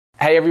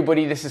Hey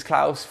everybody, this is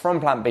Klaus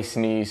from Plant-Based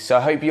News. So I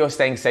hope you're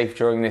staying safe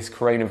during this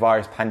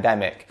coronavirus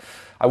pandemic.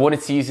 I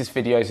wanted to use this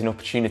video as an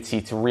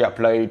opportunity to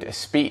re-upload a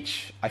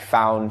speech I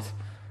found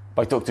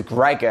by Dr.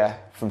 Greger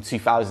from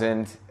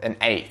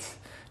 2008.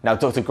 Now,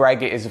 Dr.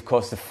 Greger is, of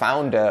course, the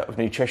founder of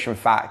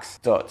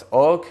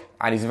nutritionfacts.org,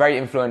 and he's a very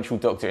influential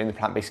doctor in the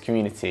plant-based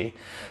community.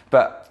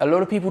 But a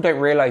lot of people don't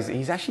realize that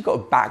he's actually got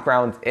a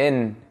background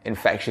in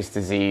infectious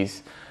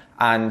disease,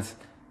 and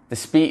the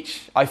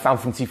speech I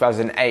found from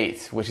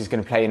 2008, which is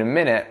going to play in a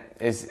minute,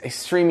 is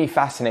extremely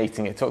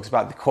fascinating. It talks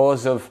about the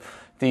cause of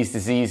these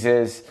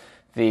diseases,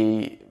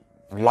 the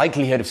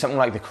likelihood of something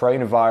like the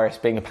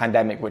coronavirus being a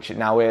pandemic, which it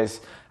now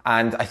is,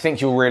 and I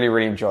think you'll really,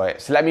 really enjoy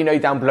it. So let me know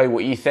down below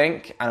what you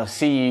think, and I'll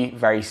see you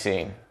very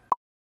soon.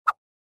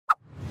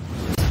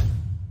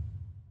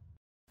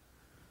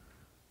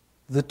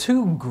 The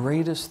two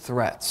greatest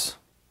threats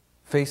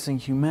facing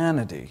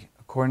humanity,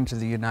 according to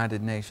the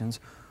United Nations,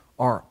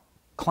 are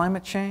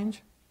climate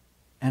change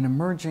and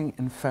emerging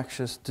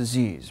infectious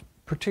disease,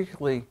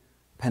 particularly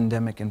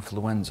pandemic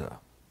influenza.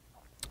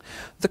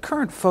 The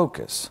current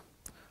focus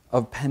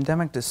of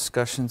pandemic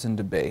discussions and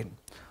debate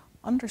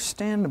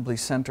understandably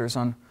centers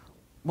on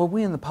what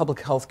we in the public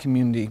health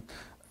community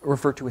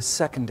refer to as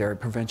secondary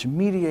prevention,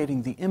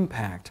 mediating the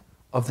impact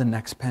of the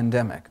next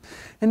pandemic.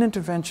 An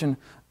intervention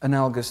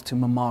analogous to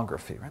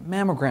mammography. Right?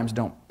 Mammograms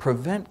don't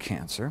prevent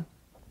cancer,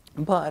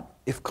 but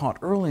if caught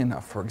early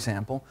enough, for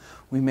example,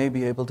 we may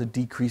be able to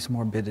decrease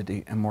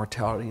morbidity and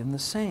mortality, and the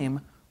same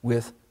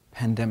with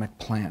pandemic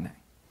planning.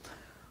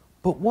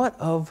 But what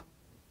of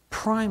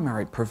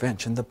primary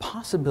prevention, the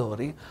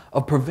possibility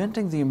of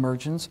preventing the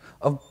emergence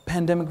of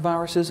pandemic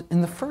viruses in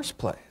the first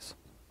place?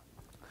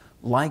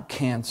 Like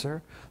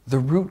cancer, the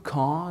root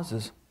cause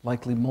is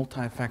likely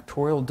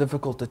multifactorial,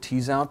 difficult to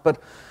tease out,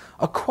 but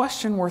a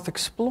question worth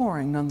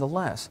exploring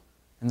nonetheless,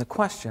 and the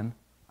question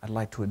I'd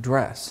like to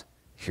address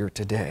here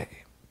today.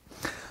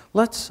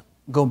 Let's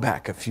go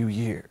back a few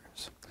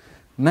years.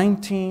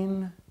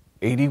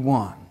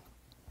 1981.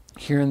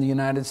 Here in the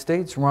United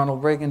States,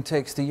 Ronald Reagan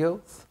takes the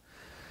oath.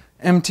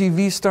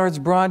 MTV starts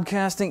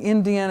broadcasting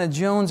Indiana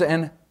Jones,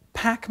 and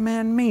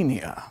Pac-Man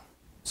mania.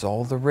 It's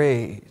all the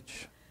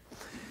rage.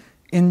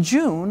 In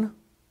June,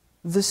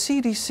 the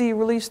CDC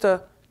released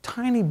a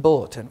tiny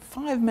bulletin.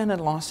 5 men in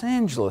Los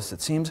Angeles,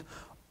 it seems,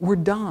 were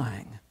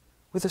dying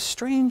with a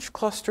strange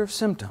cluster of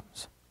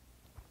symptoms.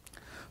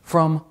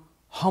 From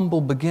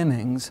humble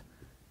beginnings,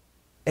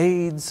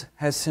 AIDS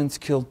has since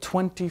killed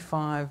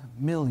 25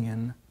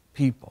 million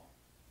people.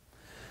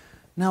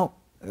 Now,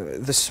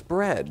 the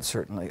spread,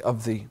 certainly,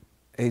 of the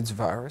AIDS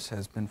virus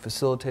has been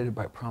facilitated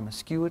by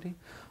promiscuity,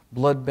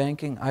 blood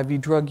banking, IV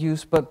drug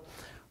use, but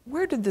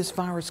where did this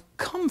virus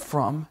come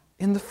from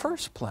in the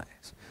first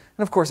place?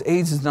 And of course,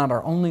 AIDS is not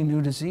our only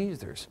new disease.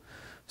 There's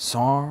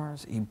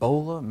SARS,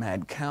 Ebola,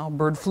 mad cow,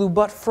 bird flu,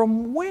 but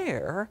from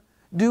where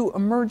do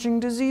emerging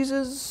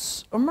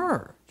diseases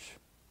emerge?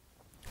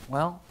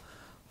 Well,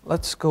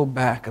 let's go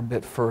back a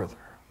bit further,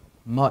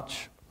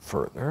 much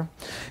further.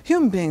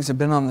 Human beings have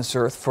been on this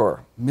earth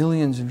for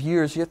millions of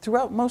years, yet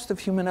throughout most of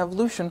human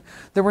evolution,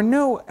 there were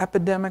no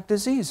epidemic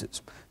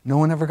diseases. No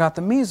one ever got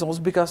the measles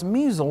because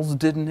measles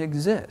didn't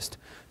exist.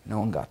 No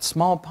one got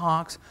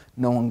smallpox,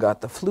 no one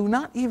got the flu,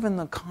 not even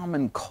the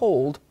common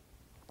cold,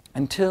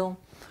 until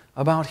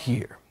about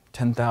here,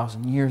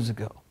 10,000 years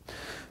ago.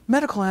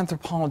 Medical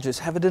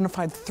anthropologists have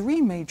identified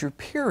 3 major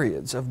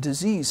periods of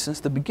disease since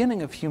the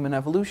beginning of human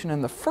evolution,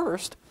 and the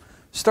first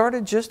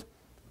started just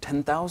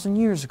 10,000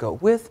 years ago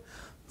with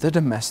the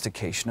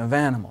domestication of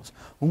animals.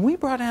 When we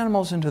brought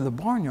animals into the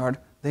barnyard,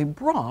 they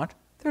brought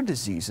their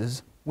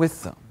diseases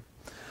with them.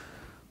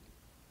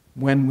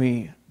 When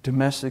we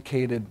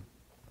domesticated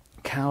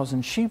cows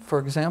and sheep, for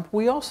example,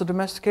 we also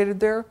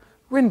domesticated their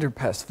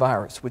rinderpest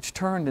virus, which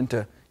turned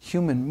into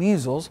human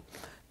measles,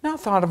 now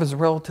thought of as a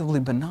relatively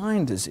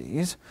benign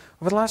disease.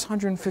 Over the last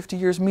 150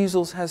 years,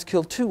 measles has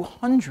killed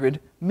 200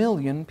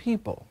 million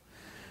people.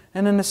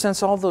 And in a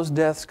sense, all those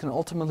deaths can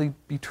ultimately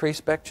be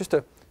traced back just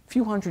a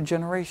few hundred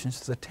generations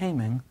to the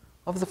taming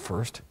of the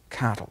first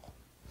cattle.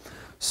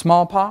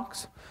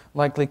 Smallpox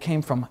likely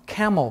came from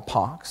camel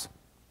pox.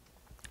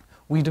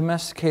 We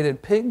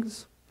domesticated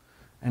pigs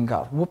and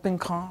got whooping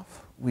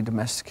cough. We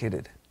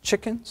domesticated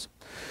chickens,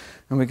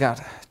 and we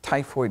got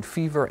typhoid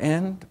fever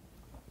and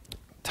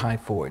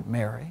typhoid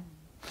Mary,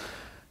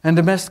 and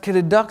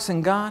domesticated ducks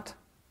and got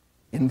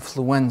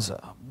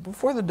influenza.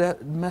 Before the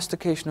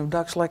domestication of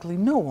ducks, likely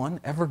no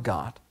one ever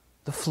got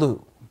the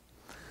flu.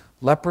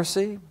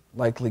 Leprosy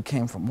likely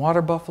came from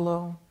water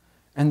buffalo,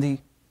 and the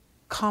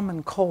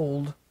common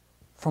cold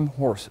from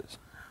horses.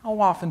 How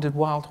often did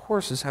wild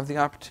horses have the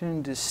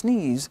opportunity to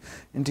sneeze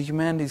into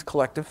humanity's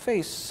collective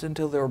face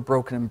until they were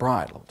broken and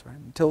bridled? Right?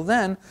 Until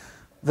then,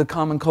 the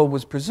common cold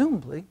was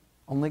presumably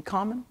only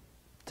common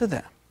to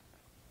them.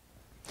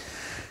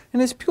 In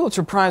his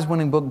Pulitzer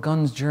Prize-winning book,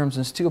 Guns, Germs,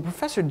 and Steel,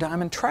 Professor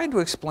Diamond tried to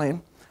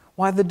explain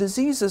why the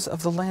diseases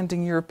of the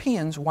landing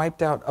Europeans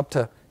wiped out up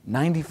to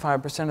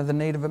 95% of the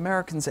Native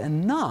Americans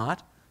and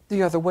not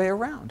the other way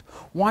around.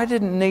 Why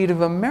didn't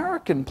Native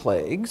American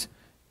plagues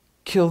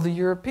kill the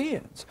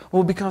Europeans?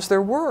 Well, because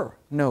there were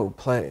no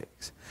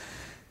plagues.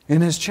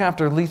 In his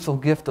chapter, Lethal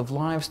Gift of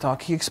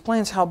Livestock, he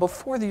explains how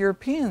before the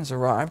Europeans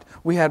arrived,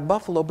 we had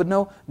buffalo, but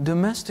no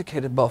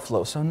domesticated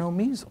buffalo, so no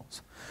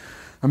measles.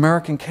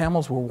 American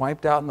camels were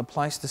wiped out in the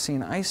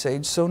Pleistocene Ice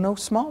Age, so no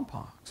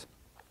smallpox.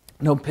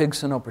 No pigs,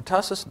 so no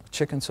pertussis, no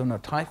chickens, so no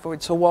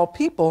typhoid. So while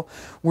people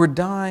were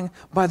dying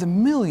by the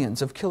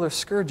millions of killer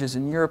scourges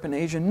in Europe and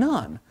Asia,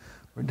 none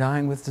were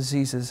dying with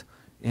diseases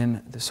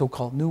in the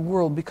so-called New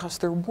World because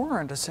there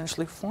weren't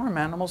essentially farm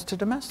animals to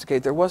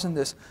domesticate. There wasn't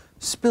this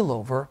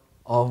spillover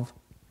of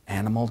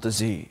animal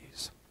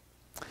disease.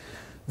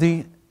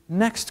 The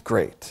next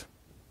great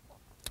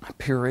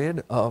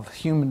period of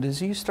human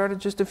disease started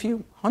just a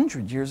few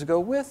hundred years ago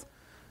with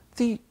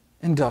the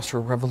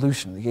Industrial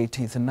Revolution, the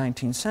 18th and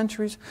 19th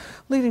centuries,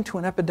 leading to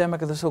an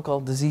epidemic of the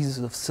so-called diseases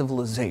of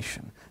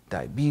civilization,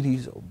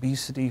 diabetes,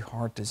 obesity,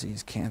 heart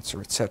disease, cancer,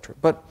 etc.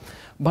 But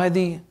by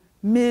the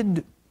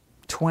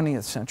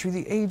mid-20th century,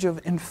 the age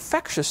of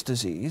infectious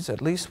disease,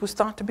 at least, was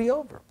thought to be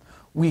over.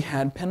 We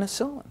had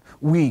penicillin.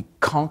 We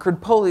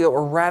conquered polio,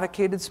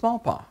 eradicated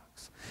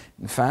smallpox.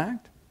 In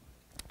fact,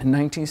 in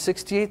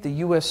 1968, the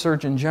U.S.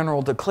 Surgeon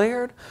General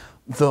declared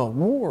the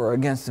war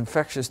against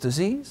infectious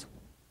disease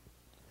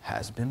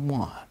has been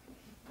won.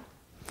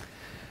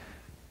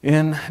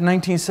 In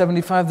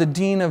 1975, the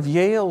dean of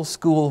Yale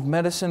School of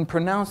Medicine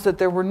pronounced that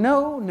there were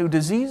no new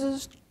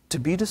diseases to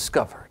be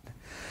discovered,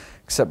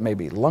 except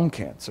maybe lung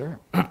cancer.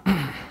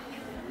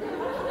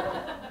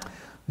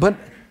 But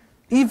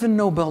even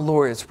Nobel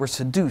laureates were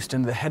seduced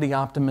into the heady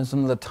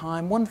optimism of the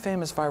time. One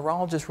famous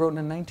virologist wrote in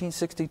a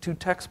 1962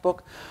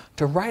 textbook,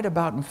 to write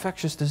about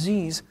infectious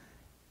disease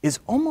is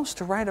almost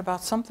to write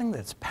about something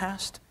that's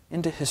passed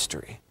into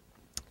history.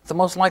 The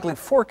most likely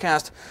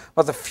forecast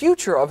about the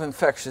future of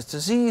infectious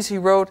disease, he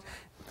wrote,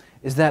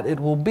 is that it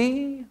will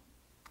be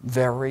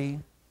very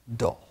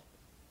dull.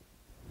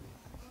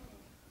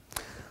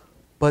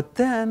 But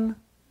then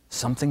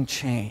something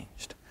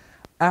changed.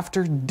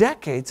 After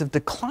decades of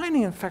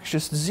declining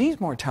infectious disease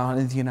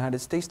mortality in the United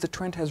States, the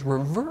trend has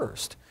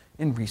reversed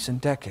in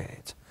recent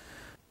decades.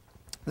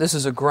 This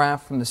is a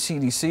graph from the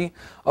CDC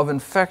of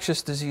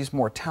infectious disease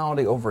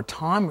mortality over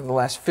time, over the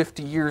last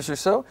 50 years or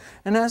so.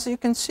 And as you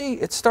can see,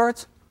 it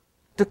starts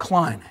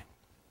declining,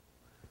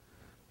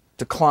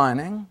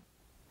 declining,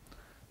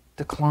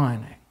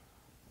 declining,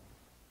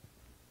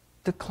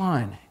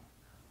 declining.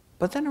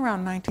 But then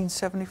around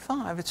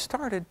 1975, it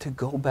started to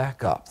go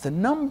back up. The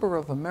number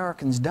of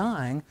Americans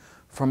dying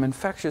from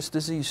infectious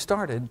disease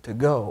started to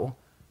go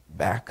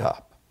back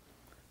up.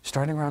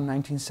 Starting around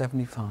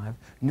 1975,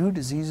 new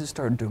diseases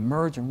started to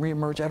emerge and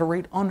reemerge at a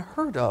rate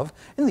unheard of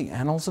in the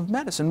annals of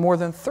medicine. More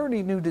than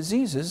 30 new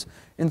diseases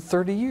in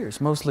 30 years,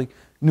 mostly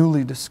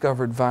newly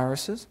discovered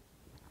viruses.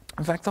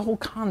 In fact, the whole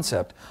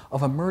concept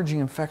of emerging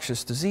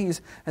infectious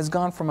disease has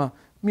gone from a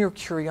mere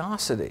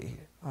curiosity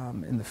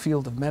in the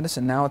field of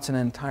medicine. Now it's an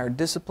entire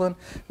discipline,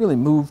 really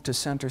moved to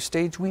center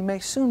stage. We may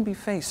soon be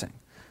facing,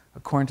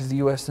 according to the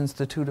U.S.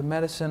 Institute of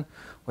Medicine,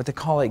 what they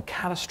call a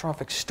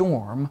catastrophic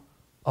storm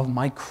of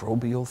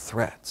microbial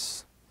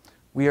threats.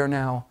 We are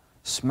now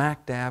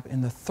smack dab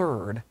in the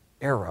third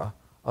era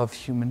of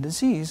human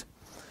disease,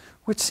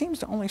 which seems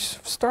to only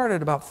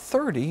started about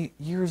 30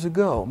 years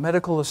ago.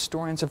 Medical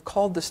historians have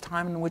called this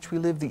time in which we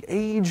live the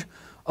age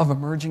of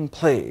emerging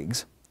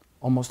plagues,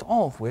 almost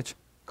all of which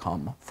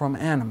come from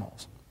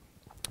animals.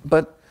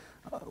 But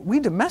we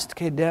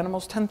domesticated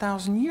animals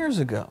 10,000 years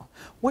ago.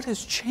 What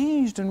has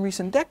changed in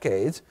recent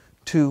decades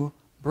to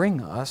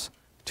bring us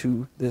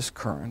to this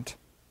current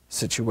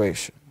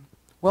situation?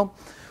 Well,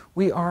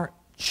 we are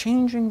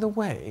changing the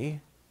way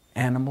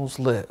animals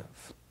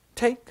live.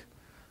 Take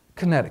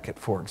Connecticut,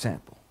 for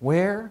example,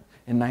 where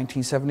in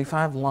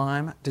 1975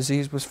 Lyme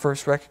disease was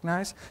first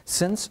recognized,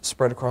 since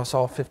spread across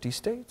all 50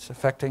 states,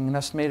 affecting an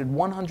estimated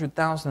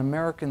 100,000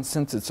 Americans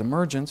since its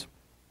emergence.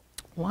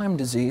 Lyme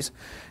disease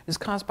is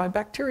caused by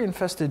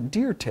bacteria-infested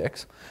deer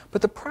ticks,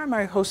 but the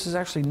primary host is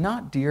actually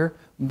not deer,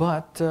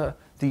 but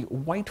the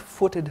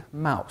white-footed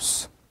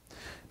mouse.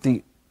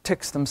 The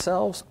ticks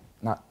themselves,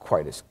 not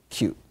quite as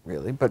cute,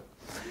 really, but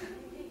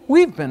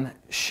we've been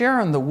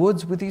sharing the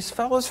woods with these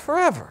fellas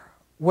forever.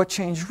 What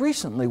changed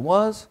recently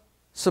was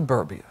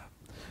suburbia.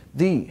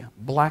 The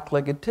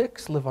black-legged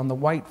ticks live on the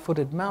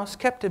white-footed mouse,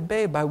 kept at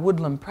bay by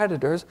woodland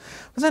predators,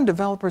 but then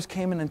developers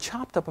came in and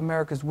chopped up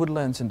America's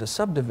woodlands into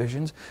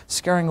subdivisions,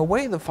 scaring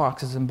away the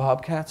foxes and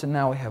bobcats, and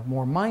now we have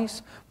more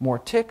mice, more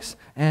ticks,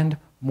 and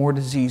more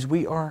disease.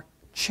 We are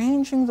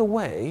changing the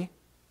way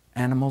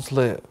animals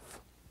live.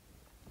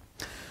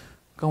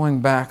 Going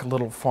back a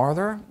little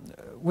farther,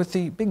 with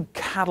the big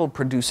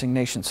cattle-producing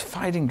nations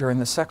fighting during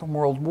the Second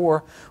World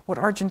War, what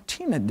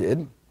Argentina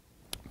did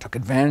took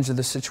advantage of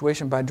the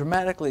situation by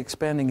dramatically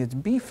expanding its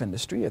beef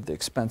industry at the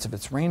expense of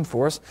its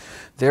rainforest.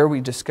 There we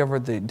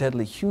discovered the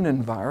deadly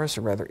Hunan virus,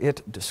 or rather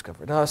it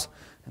discovered us,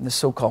 and the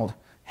so-called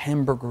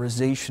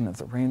hamburgerization of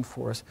the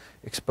rainforest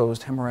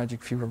exposed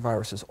hemorrhagic fever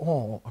viruses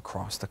all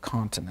across the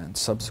continent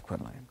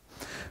subsequently.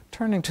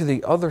 Turning to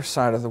the other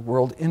side of the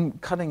world,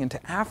 cutting into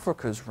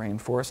Africa's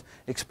rainforest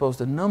exposed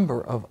a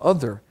number of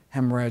other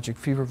hemorrhagic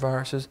fever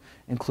viruses,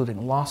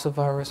 including Lassa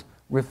virus,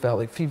 Rift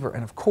Valley fever,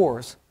 and of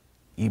course,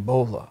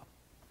 Ebola.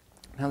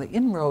 Now, the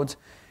inroads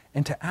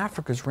into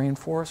Africa's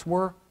rainforest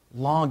were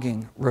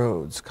logging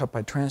roads cut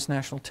by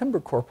transnational timber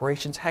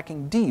corporations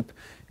hacking deep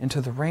into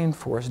the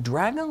rainforest,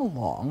 dragging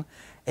along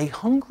a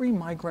hungry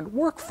migrant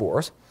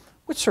workforce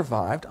which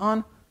survived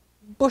on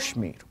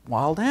bushmeat,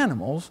 wild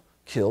animals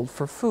killed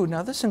for food.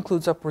 Now, this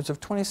includes upwards of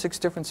 26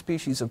 different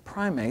species of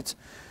primates,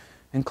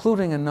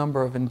 including a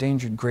number of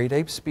endangered great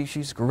ape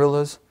species,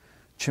 gorillas,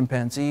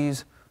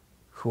 chimpanzees,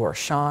 who are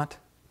shot,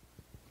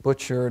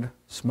 butchered,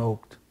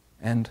 smoked,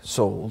 and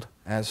sold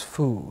as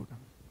food.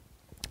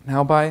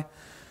 Now, by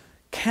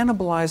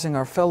cannibalizing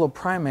our fellow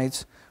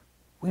primates,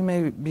 we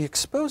may be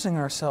exposing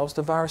ourselves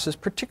to viruses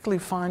particularly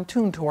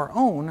fine-tuned to our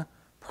own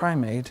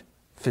primate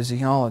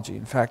physiology.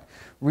 In fact,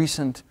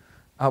 recent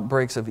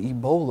outbreaks of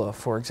Ebola,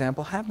 for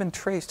example, have been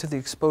traced to the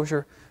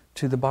exposure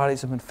to the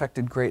bodies of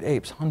infected great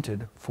apes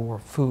hunted for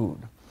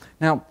food.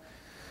 Now,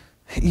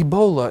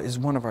 Ebola is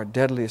one of our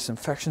deadliest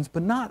infections,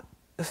 but not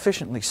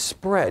efficiently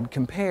spread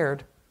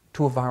compared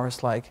to a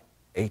virus like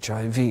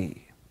HIV.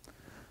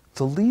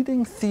 The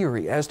leading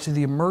theory as to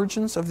the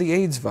emergence of the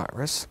AIDS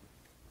virus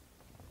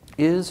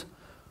is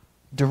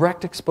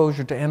direct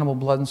exposure to animal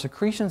blood and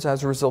secretions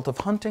as a result of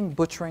hunting,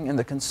 butchering, and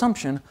the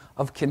consumption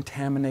of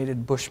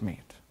contaminated bushmeat.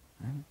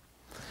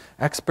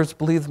 Experts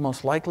believe the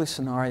most likely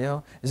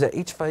scenario is that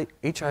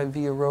HIV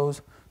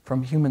arose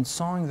from humans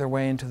sawing their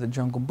way into the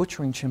jungle,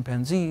 butchering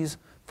chimpanzees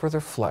for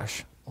their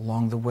flesh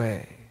along the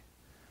way.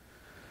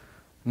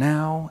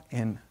 Now,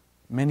 in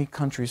many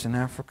countries in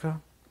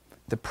Africa,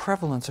 the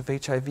prevalence of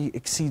HIV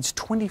exceeds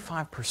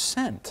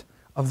 25%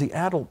 of the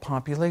adult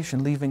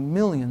population, leaving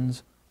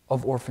millions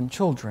of orphan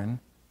children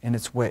in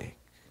its wake.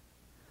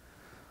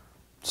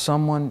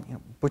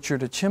 Someone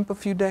butchered a chimp a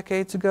few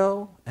decades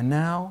ago, and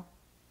now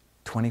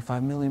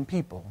 25 million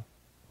people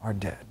are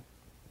dead.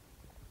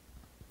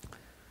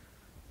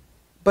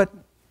 But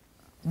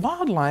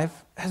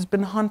wildlife has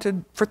been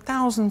hunted for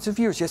thousands of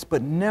years, yes,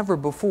 but never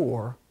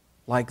before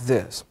like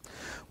this.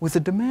 With the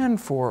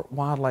demand for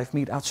wildlife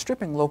meat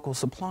outstripping local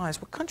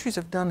supplies, what countries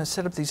have done is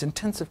set up these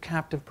intensive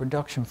captive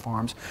production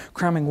farms,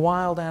 cramming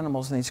wild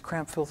animals in these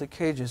cramped, filthy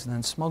cages and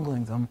then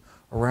smuggling them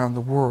around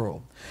the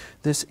world.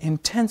 This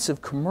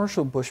intensive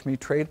commercial bushmeat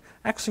trade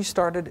actually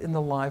started in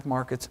the live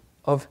markets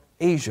of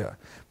Asia,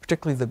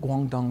 particularly the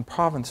Guangdong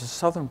province, a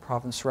southern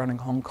province surrounding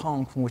Hong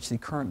Kong, from which the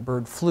current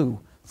bird flu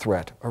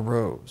threat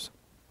arose.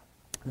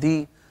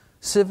 The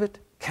civet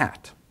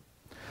cat,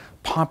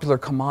 popular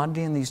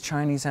commodity in these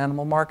Chinese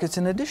animal markets,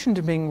 in addition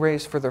to being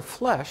raised for their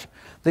flesh,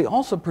 they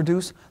also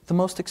produce the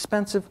most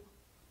expensive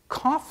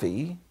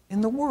coffee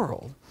in the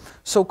world.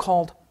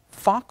 So-called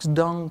fox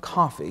dung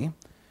coffee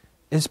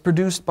is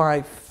produced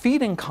by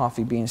feeding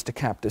coffee beans to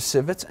captive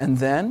civets and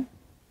then,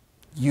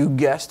 you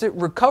guessed it,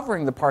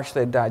 recovering the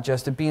partially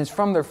digested beans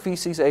from their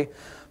feces, a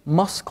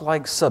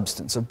musk-like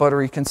substance of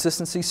buttery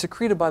consistency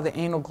secreted by the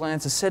anal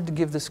glands is said to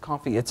give this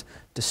coffee its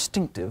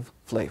distinctive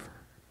flavor.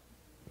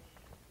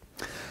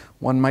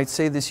 One might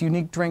say this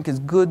unique drink is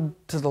good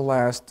to the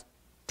last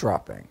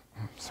dropping.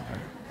 Sorry.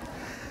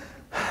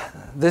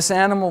 This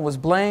animal was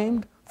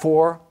blamed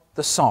for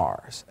the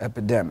SARS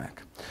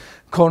epidemic.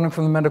 Quoting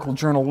from the medical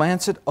journal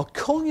Lancet, a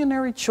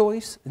culinary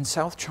choice in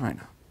South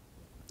China.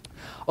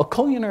 A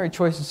culinary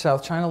choice in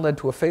South China led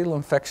to a fatal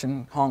infection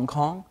in Hong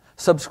Kong,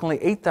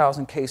 subsequently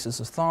 8,000 cases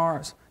of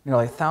SARS,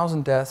 nearly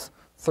 1,000 deaths,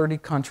 30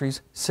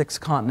 countries, 6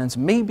 continents.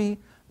 Maybe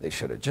they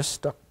should have just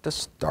stuck to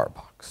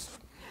Starbucks.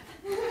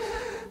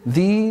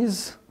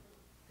 These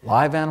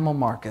live animal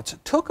markets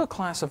took a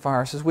class of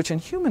viruses which in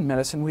human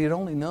medicine we had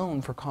only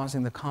known for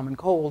causing the common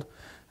cold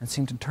and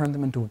seemed to turn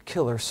them into a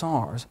killer,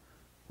 SARS,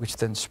 which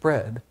then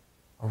spread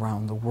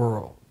around the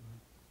world.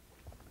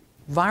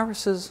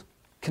 Viruses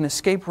can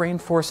escape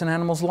rainforests and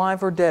animals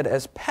live or dead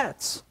as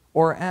pets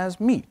or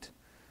as meat.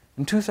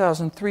 In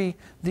 2003,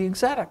 the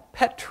exotic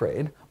pet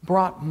trade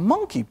brought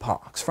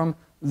monkeypox from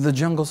the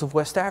jungles of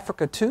West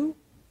Africa to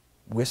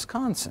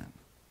Wisconsin.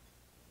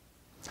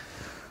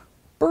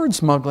 Bird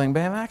smuggling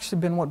may have actually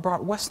been what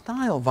brought West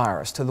Nile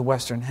virus to the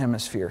Western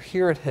Hemisphere.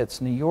 Here it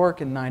hits New York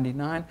in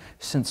 '99,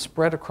 since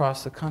spread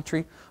across the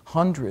country,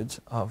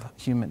 hundreds of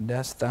human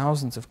deaths,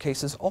 thousands of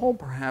cases, all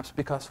perhaps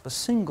because of a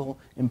single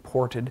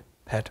imported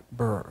pet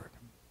bird.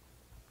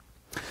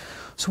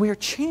 So we are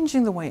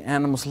changing the way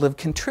animals live,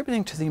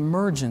 contributing to the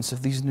emergence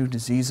of these new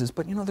diseases.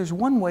 But there's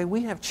one way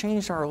we have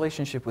changed our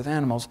relationship with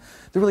animals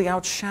that really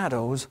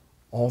outshadows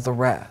all the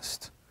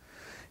rest.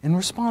 In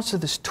response to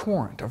this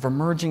torrent of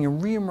emerging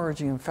and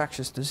re-emerging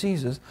infectious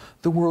diseases,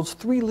 the world's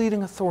 3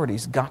 leading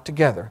authorities got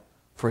together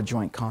for a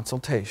joint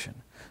consultation.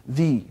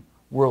 The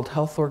World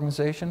Health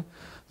Organization,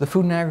 the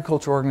Food and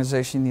Agriculture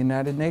Organization in the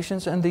United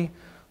Nations, and the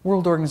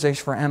World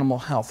Organization for Animal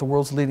Health, the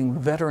world's leading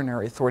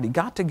veterinary authority,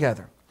 got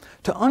together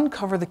to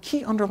uncover the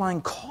key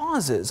underlying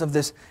causes of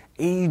this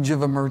age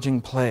of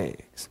emerging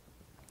plagues.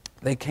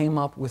 They came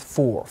up with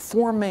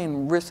four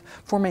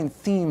main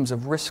themes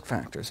of risk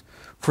factors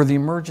for the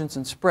emergence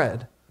and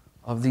spread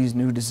of these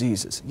new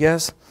diseases.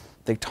 Yes,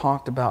 they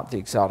talked about the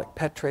exotic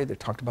pet trade, they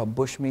talked about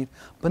bushmeat,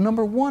 but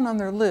number one on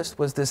their list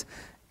was this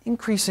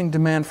increasing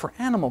demand for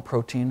animal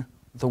protein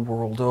the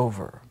world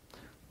over.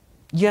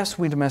 Yes,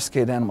 we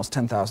domesticated animals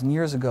 10,000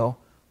 years ago,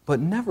 but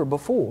never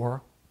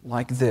before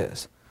like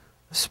this,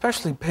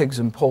 especially pigs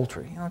and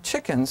poultry. You know,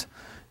 chickens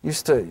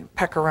used to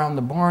peck around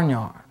the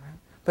barnyard, right?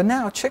 But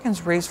now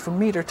chickens raised for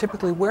meat are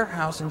typically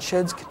warehoused in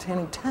sheds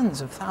containing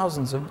tens of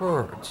thousands of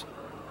birds.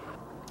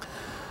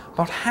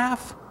 About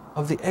half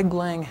of the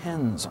egg-laying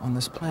hens on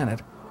this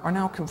planet are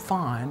now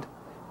confined in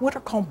what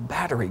are called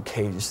battery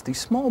cages. These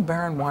small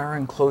barren wire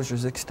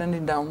enclosures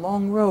extending down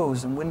long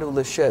rows and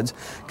windowless sheds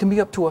can be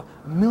up to 1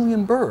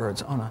 million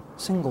birds on a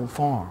single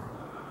farm.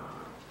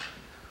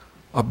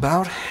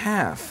 About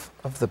half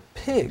of the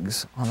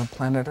pigs on the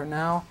planet are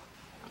now,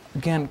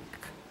 again,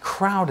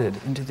 crowded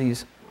into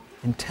these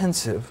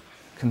intensive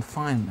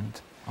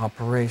confinement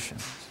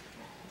operations.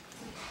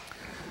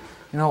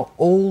 You know,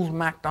 old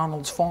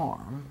McDonald's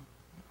farm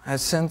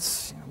has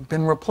since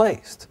been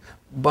replaced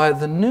by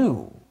the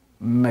new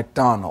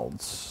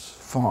McDonald's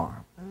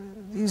farm.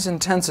 These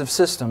intensive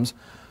systems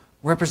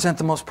represent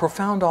the most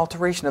profound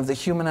alteration of the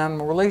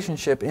human-animal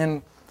relationship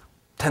in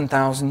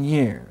 10,000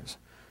 years.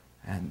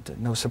 And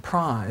no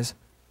surprise,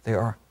 they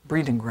are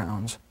breeding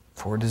grounds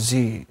for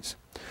disease.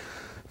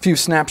 A few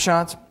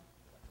snapshots.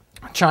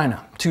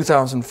 China,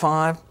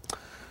 2005,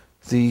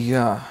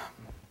 the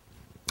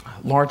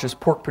largest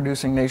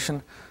pork-producing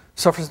nation,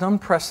 suffers an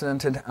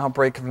unprecedented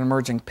outbreak of an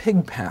emerging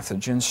pig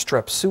pathogen,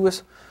 strep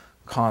suis,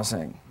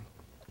 causing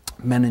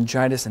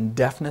meningitis and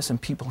deafness in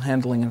people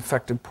handling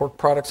infected pork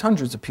products.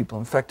 Hundreds of people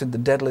infected, the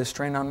deadliest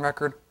strain on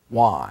record.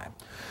 Why?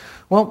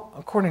 Well,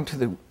 according to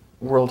the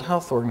World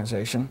Health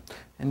Organization,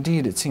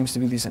 indeed it seems to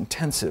be these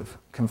intensive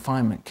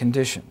confinement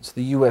conditions.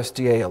 The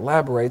USDA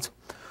elaborates,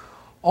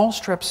 all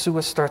strep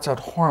suis starts out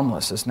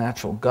harmless as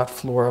natural gut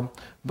flora,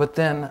 but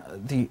then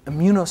the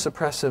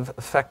immunosuppressive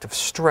effect of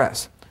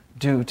stress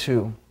due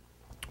to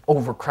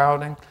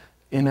overcrowding,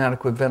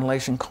 inadequate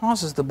ventilation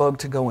causes the bug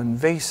to go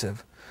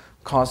invasive,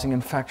 causing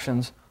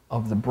infections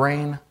of the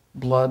brain,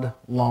 blood,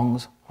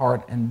 lungs,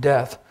 heart, and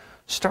death.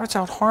 Starts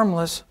out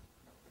harmless,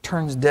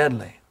 turns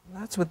deadly.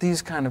 That's what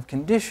these kind of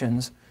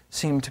conditions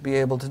seem to be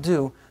able to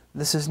do.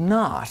 This is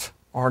not,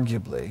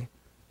 arguably,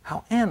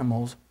 how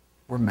animals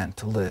were meant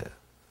to live.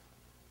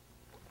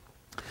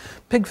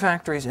 Pig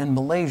factories in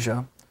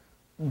Malaysia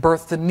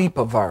birthed the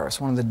Nipah virus,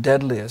 one of the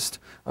deadliest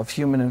of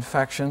human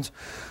infections,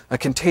 a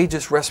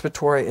contagious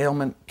respiratory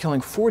ailment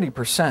killing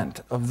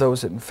 40% of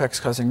those it infects,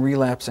 causing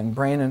relapsing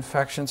brain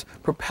infections,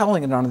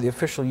 propelling it onto the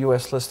official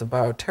U.S. list of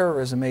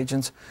bioterrorism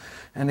agents.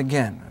 And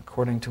again,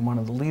 according to one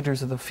of the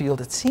leaders of the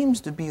field, it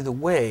seems to be the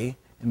way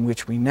in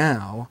which we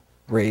now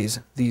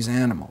raise these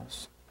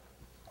animals.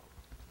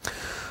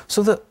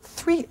 So the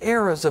three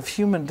eras of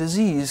human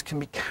disease can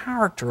be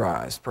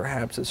characterized,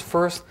 perhaps, as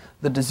first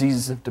the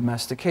diseases of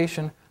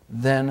domestication,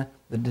 then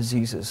the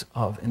diseases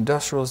of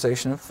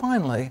industrialization, and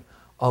finally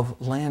of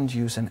land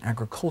use and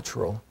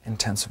agricultural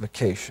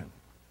intensification.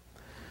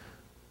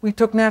 We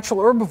took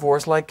natural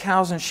herbivores like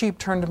cows and sheep,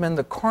 turned them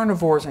into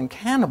carnivores and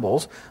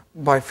cannibals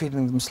by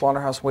feeding them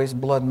slaughterhouse waste,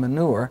 blood, and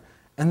manure,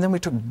 and then we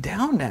took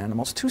downed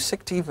animals, too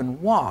sick to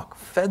even walk,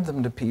 fed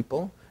them to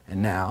people,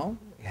 and now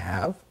we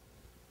have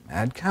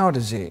mad cow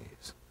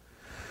disease.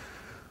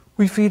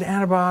 We feed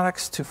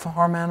antibiotics to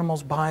farm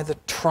animals by the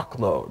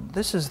truckload.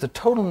 This is the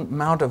total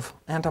amount of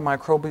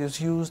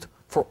antimicrobials used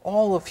for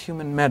all of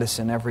human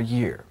medicine every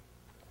year.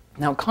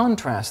 Now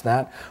contrast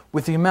that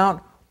with the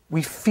amount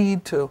we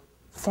feed to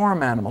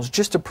farm animals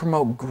just to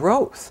promote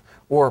growth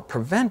or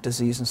prevent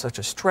disease in such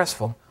a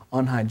stressful,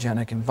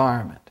 unhygienic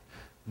environment.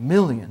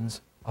 Millions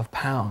of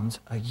pounds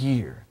a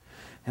year.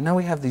 And now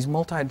we have these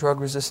multi-drug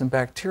resistant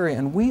bacteria,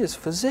 and we as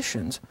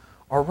physicians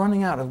are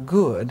running out of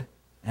good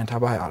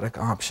antibiotic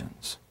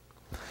options.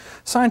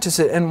 Scientists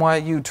at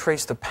NYU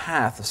traced the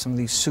path of some of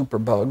these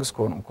superbugs,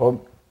 quote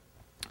unquote,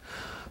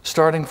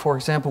 starting, for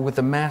example, with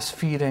the mass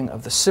feeding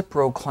of the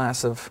Cipro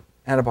class of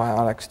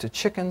antibiotics to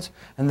chickens,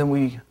 and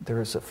then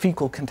there's a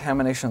fecal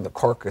contamination of the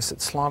carcass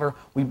at slaughter.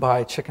 We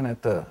buy chicken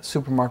at the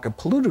supermarket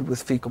polluted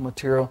with fecal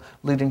material,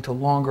 leading to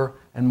longer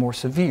and more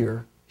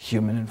severe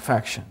human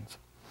infections.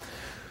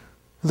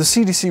 The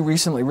CDC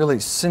recently really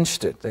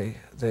cinched it. They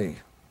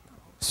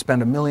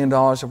spent $1 million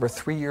over a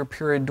 3-year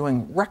period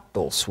doing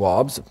rectal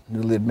swabs of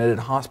newly admitted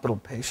hospital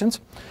patients.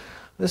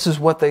 This is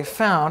what they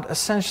found.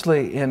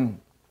 Essentially,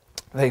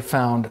 they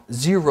found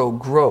zero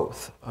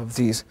growth of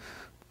these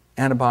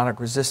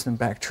antibiotic-resistant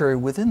bacteria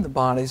within the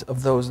bodies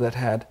of those that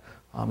had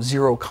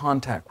zero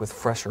contact with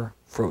fresh or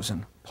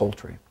frozen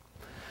poultry.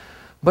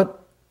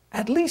 But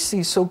at least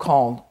these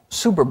so-called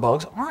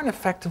superbugs aren't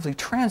effectively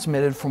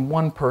transmitted from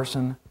one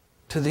person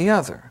to the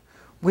other.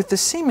 With the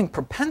seeming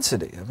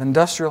propensity of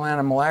industrial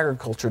animal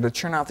agriculture to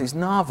churn out these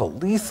novel,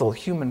 lethal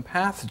human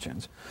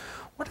pathogens,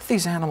 what if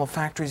these animal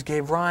factories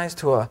gave rise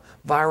to a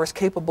virus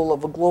capable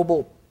of a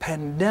global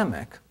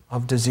pandemic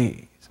of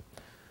disease?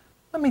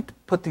 Let me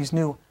put these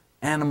new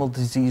animal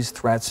disease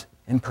threats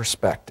in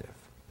perspective.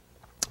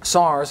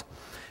 SARS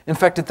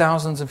infected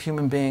thousands of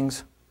human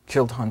beings,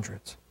 killed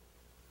hundreds.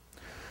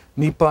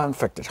 Nipah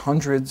infected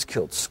hundreds,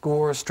 killed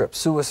scores. Strep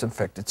suis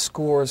infected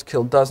scores,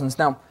 killed dozens.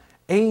 Now,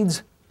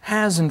 AIDS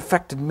has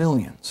infected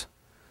millions,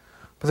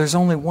 but there's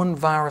only one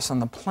virus on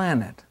the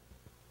planet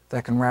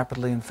that can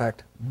rapidly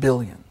infect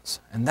billions,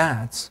 and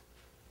that's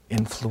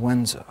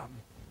influenza.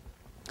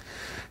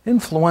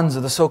 Influenza,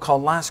 the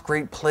so-called last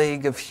great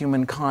plague of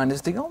humankind,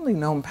 is the only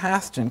known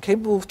pathogen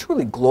capable of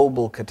truly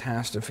global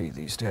catastrophe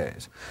these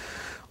days.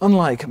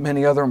 Unlike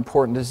many other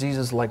important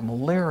diseases like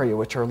malaria,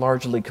 which are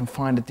largely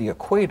confined at the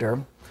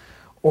equator,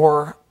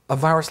 or a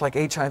virus like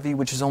HIV,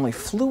 which is only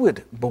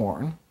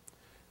fluid-borne,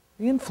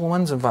 the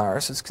influenza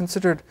virus is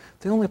considered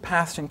the only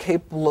pathogen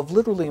capable of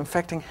literally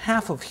infecting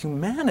half of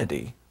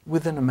humanity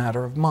within a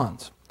matter of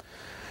months.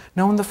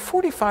 Now, in the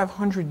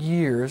 4,500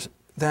 years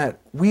that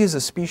we as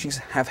a species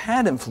have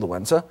had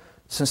influenza,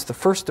 since the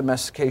first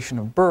domestication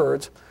of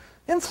birds,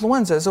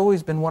 influenza has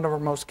always been one of our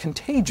most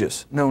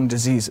contagious known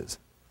diseases.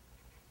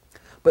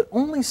 But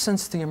only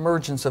since the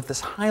emergence of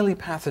this highly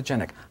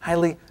pathogenic,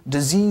 highly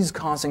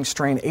disease-causing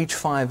strain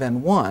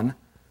H5N1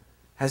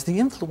 has the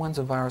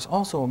influenza virus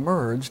also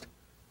emerged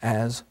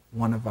as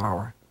one of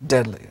our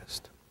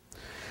deadliest.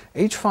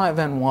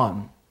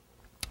 H5N1,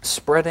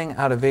 spreading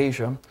out of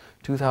Asia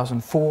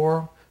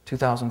 2004,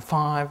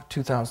 2005,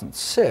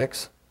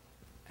 2006,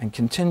 and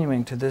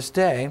continuing to this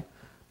day,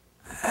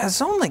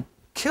 has only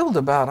killed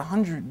about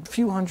a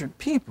few hundred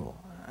people.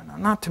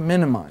 Not to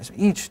minimize,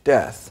 each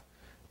death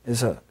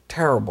is a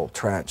terrible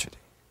tragedy.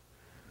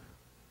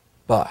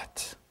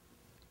 But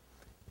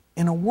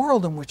in a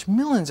world in which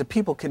millions of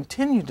people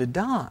continue to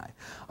die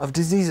of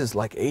diseases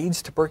like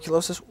AIDS,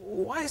 tuberculosis,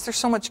 why is there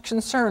so much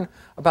concern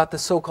about the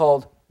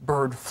so-called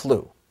bird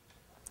flu?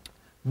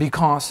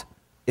 Because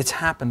it's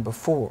happened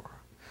before.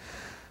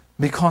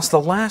 Because the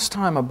last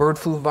time a bird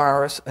flu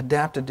virus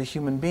adapted to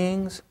human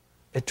beings,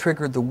 it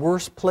triggered the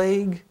worst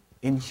plague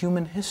in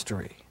human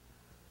history,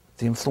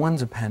 the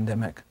influenza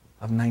pandemic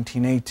of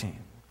 1918.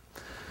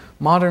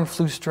 Modern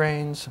flu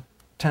strains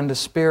tend to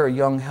spare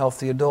young,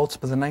 healthy adults,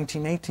 but the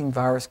 1918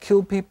 virus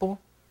killed people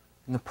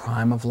in the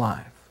prime of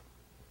life.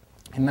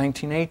 In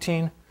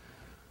 1918,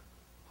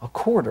 a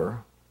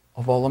quarter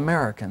of all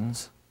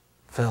Americans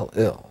fell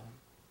ill.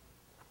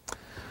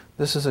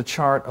 This is a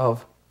chart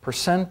of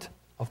percent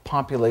of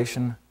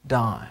population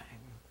dying.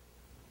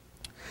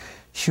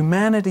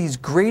 Humanity's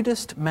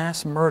greatest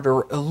mass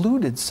murderer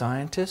eluded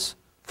scientists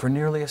for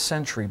nearly a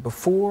century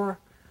before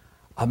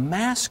a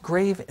mass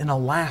grave in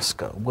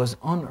Alaska was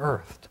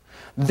unearthed.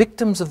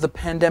 Victims of the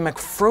pandemic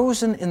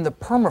frozen in the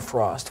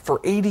permafrost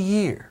for 80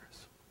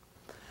 years.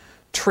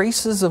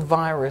 Traces of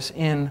virus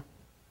in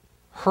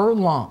her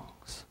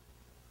lungs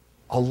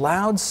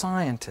allowed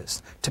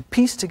scientists to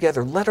piece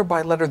together letter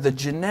by letter the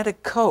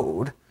genetic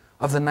code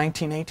of the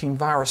 1918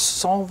 virus,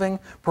 solving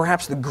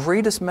perhaps the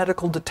greatest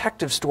medical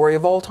detective story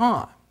of all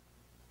time.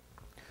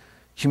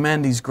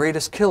 Humanity's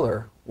greatest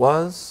killer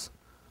was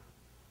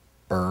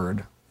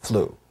bird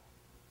flu.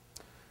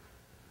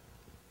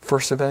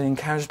 First civilian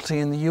casualty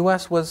in the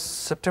U.S. was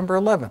September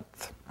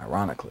 11th,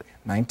 ironically,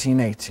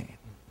 1918.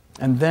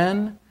 And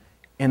then,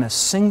 in a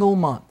single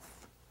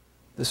month,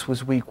 this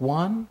was week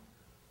 1,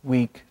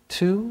 week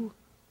 2,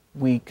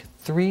 week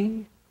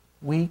 3,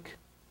 week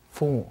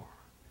 4.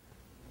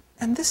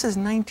 And this is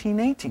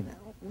 1918.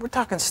 We're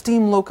talking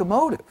steam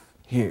locomotive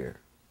here.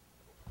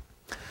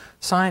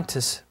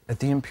 Scientists at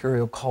the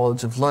Imperial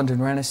College of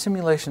London ran a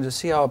simulation to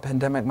see how a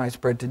pandemic might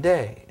spread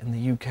today in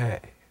the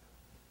UK.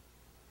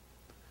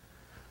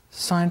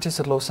 Scientists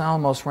at Los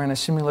Alamos ran a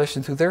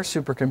simulation through their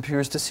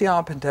supercomputers to see how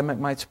a pandemic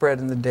might spread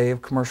in the day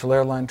of commercial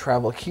airline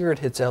travel. Here it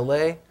hits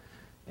LA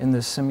in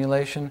this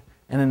simulation,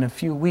 and in a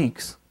few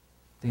weeks,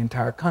 the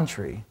entire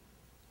country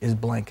is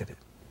blanketed.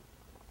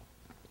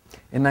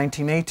 In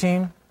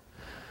 1918,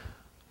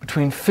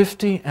 between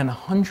 50 and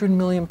 100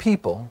 million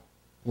people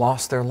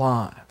lost their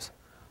lives.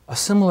 A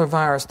similar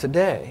virus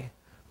today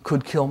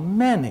could kill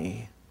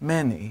many,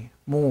 many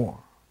more.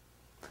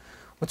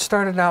 What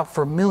started out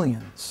for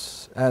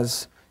millions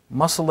as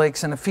muscle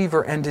aches and a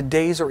fever ended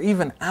days or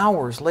even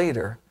hours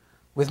later,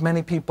 with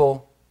many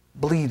people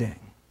bleeding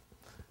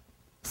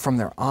from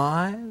their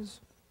eyes,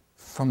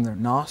 from their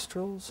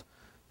nostrils,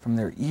 from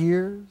their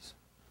ears,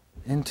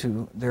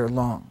 into their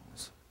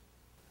lungs.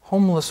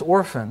 Homeless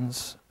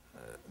orphans,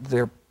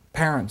 their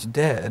parents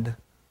dead,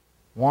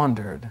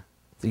 wandered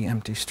the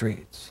empty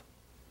streets.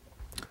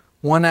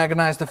 One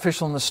agonized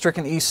official in the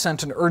stricken East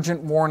sent an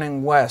urgent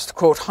warning west,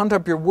 quote, "Hunt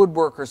up your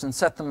woodworkers and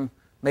set them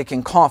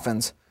making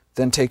coffins,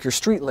 then take your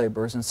street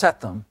laborers and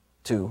set them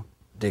to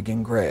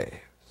digging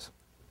graves."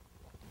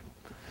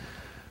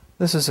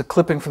 This is a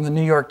clipping from the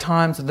New York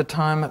Times at the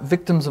time.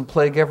 Victims of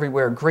plague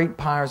everywhere, great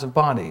piles of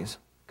bodies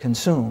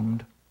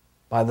consumed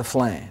by the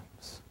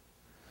flames.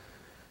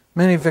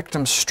 Many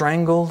victims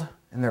strangled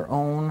in their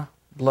own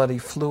bloody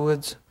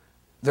fluids,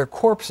 their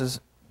corpses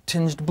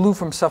tinged blue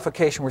from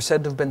suffocation were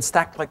said to have been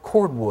stacked like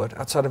cordwood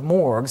outside of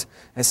morgues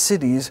as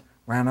cities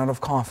ran out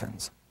of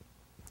coffins.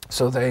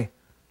 So they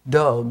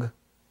dug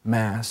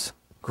mass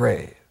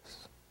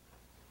graves.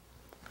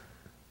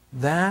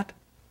 That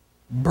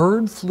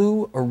bird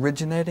flu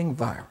originating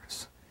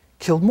virus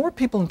killed more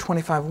people in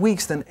 25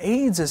 weeks than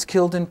AIDS has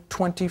killed in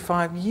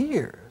 25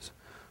 years.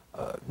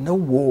 No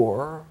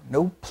war,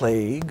 no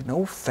plague,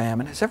 no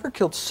famine has ever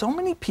killed so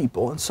many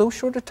people in so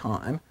short a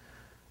time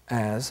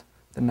as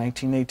the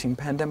 1918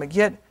 pandemic.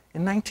 Yet,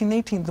 in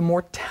 1918, the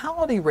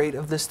mortality rate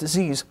of this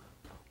disease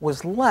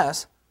was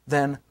less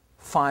than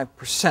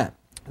 5%.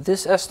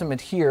 This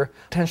estimate here,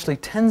 potentially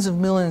tens of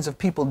millions of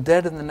people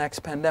dead in the next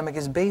pandemic,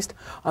 is based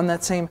on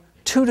that same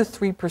 2 to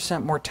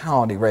 3%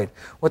 mortality rate,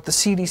 what the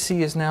CDC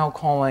is now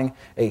calling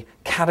a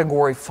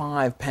Category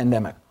 5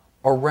 pandemic.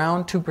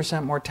 Around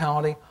 2%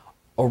 mortality,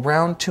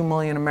 around 2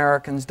 million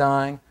Americans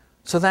dying,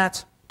 so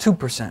that's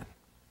 2%.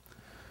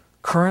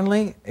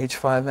 Currently,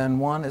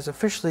 H5N1 is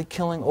officially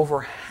killing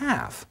over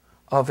half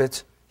of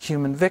its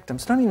human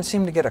victims. Don't even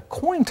seem to get a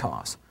coin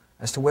toss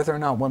as to whether or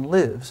not one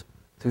lives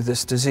through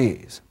this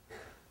disease.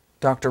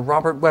 Dr.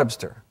 Robert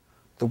Webster,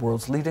 the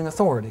world's leading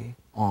authority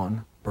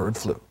on bird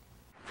flu.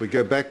 If we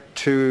go back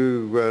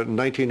to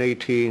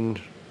 1918,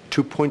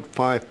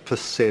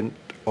 2.5%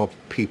 of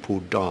people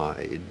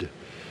died.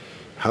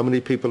 How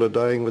many people are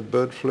dying with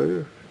bird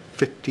flu?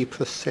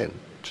 50%.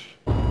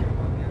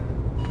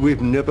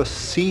 We've never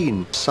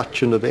seen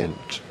such an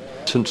event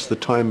since the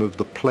time of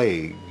the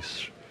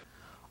plagues.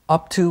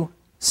 Up to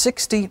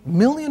 60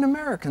 million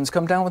Americans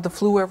come down with the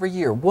flu every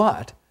year.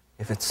 What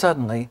if it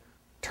suddenly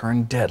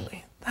turned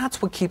deadly?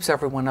 That's what keeps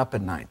everyone up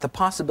at night. The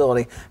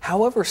possibility,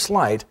 however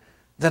slight,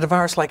 that a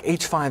virus like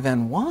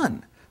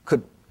H5N1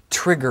 could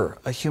trigger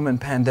a human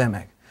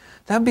pandemic.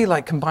 That'd be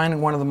like combining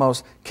one of the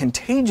most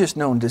contagious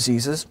known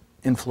diseases,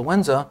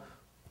 influenza,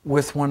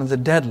 with one of the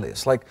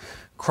deadliest, like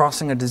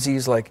crossing a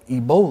disease like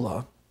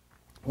Ebola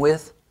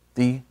with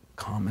the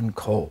common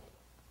cold.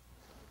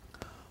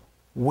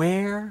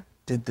 Where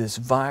did this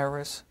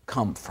virus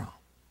come from?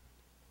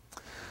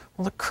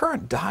 Well, the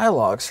current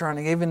dialogue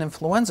surrounding avian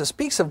influenza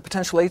speaks of a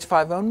potential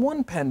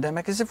H5N1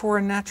 pandemic as if it were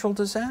a natural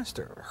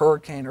disaster, a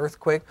hurricane,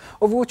 earthquake,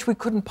 over which we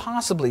couldn't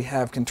possibly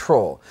have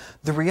control.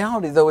 The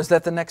reality, though, is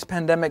that the next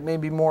pandemic may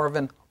be more of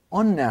an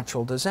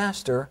unnatural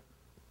disaster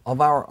of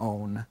our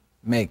own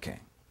making.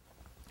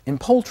 In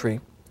poultry,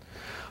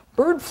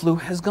 bird flu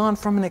has gone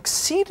from an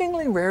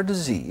exceedingly rare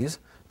disease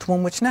to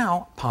one which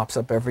now pops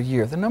up every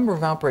year. The number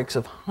of outbreaks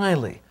of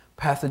highly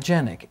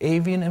pathogenic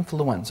avian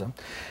influenza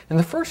in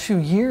the first few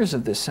years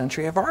of this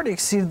century have already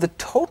exceeded the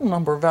total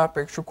number of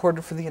outbreaks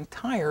recorded for the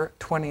entire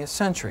 20th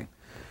century.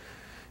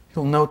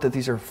 You'll note that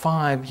these are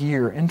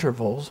 5-year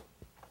intervals.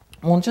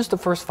 Well, in just the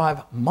first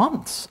 5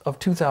 months of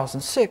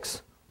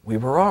 2006, we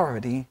were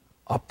already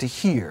up to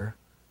here,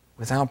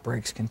 with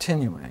outbreaks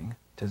continuing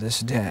to this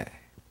day.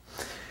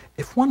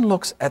 If one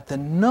looks at the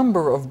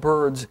number of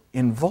birds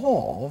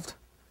involved,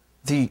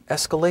 the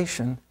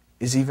escalation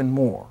is even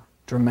more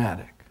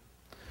dramatic.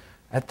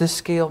 At this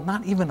scale,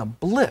 not even a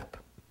blip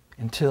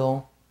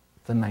until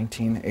the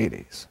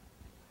 1980s.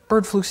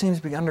 Bird flu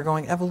seems to be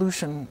undergoing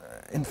evolution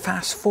in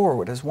fast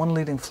forward. As one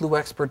leading flu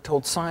expert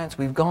told Science,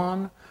 we've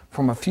gone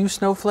from a few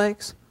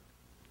snowflakes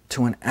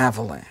to an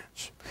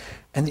avalanche.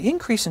 And the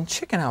increase in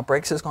chicken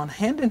outbreaks has gone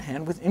hand in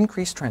hand with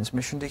increased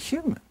transmission to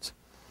humans.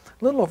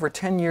 A little over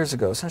 10 years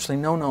ago, essentially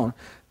no known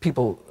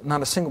people,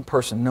 not a single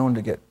person known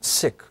to get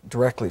sick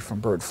directly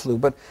from bird flu.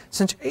 But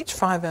since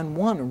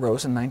H5N1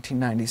 arose in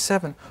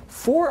 1997,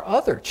 4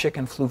 other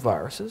chicken flu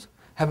viruses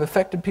have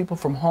affected people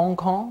from Hong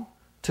Kong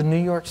to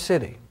New York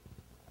City.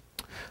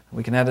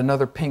 We can add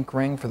another pink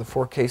ring for the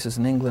 4 cases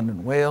in England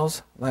and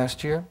Wales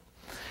last year.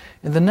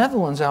 In the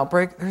Netherlands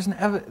outbreak,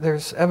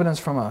 there's evidence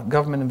from a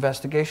government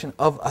investigation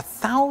of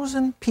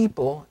 1,000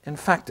 people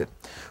infected,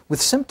 with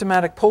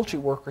symptomatic poultry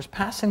workers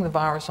passing the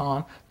virus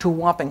on to a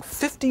whopping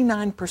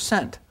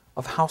 59%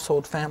 of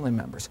household family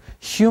members.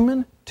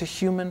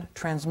 Human-to-human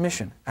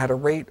transmission at a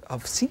rate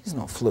of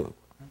seasonal flu.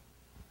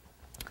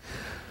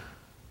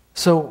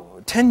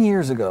 So 10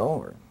 years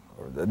ago,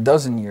 or a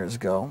dozen years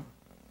ago,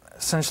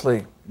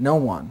 essentially no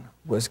one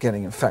was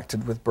getting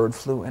infected with bird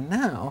flu, and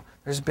now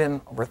there's been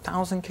over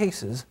 1,000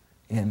 cases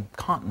in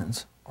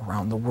continents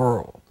around the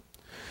world.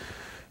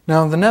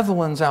 Now, in the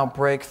Netherlands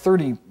outbreak,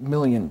 30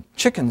 million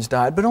chickens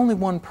died, but only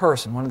one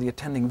person, one of the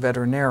attending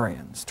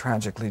veterinarians,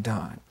 tragically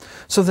died.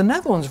 So the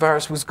Netherlands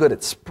virus was good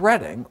at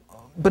spreading,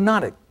 but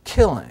not at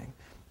killing.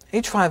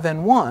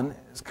 H5N1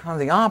 is kind of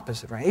the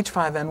opposite, right?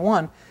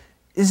 H5N1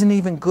 isn't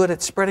even good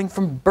at spreading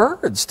from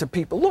birds to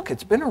people. Look,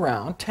 it's been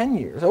around 10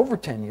 years, over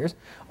 10 years.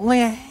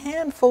 Only a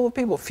handful of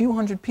people, a few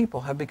hundred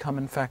people have become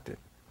infected.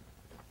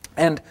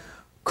 And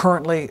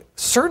currently,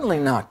 certainly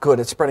not good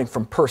at spreading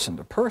from person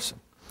to person.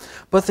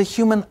 But the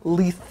human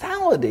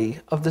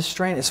lethality of this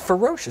strain is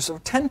ferocious, over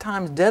 10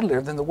 times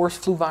deadlier than the worst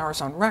flu virus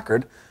on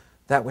record,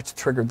 that which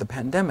triggered the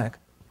pandemic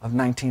of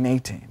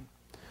 1918.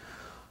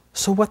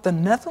 So what the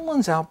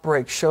Netherlands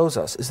outbreak shows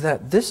us is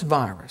that this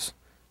virus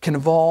can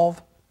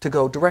evolve to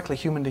go directly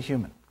human to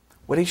human,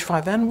 What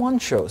H5N1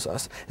 shows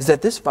us is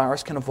that this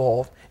virus can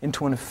evolve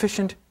into an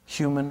efficient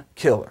human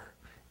killer.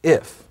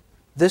 If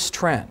this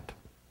trend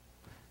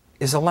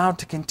is allowed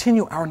to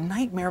continue, our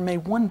nightmare may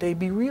one day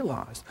be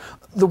realized.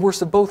 The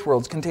worst of both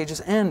worlds,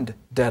 contagious and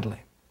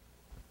deadly.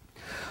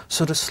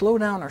 So to slow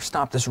down or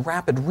stop this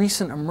rapid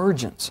recent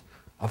emergence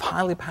of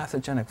highly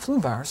pathogenic flu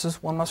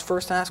viruses, one must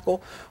first ask,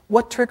 well,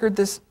 what triggered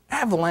this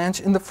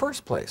avalanche in the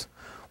first place?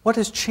 What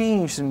has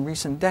changed in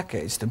recent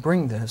decades to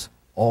bring this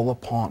all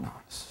upon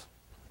us?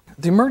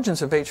 The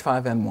emergence of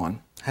H5N1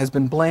 has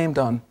been blamed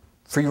on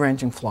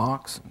free-ranging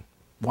flocks and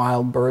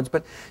wild birds,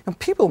 but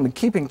people have been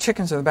keeping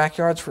chickens in their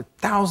backyards for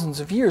thousands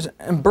of years,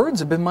 and birds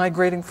have been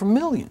migrating for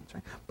millions.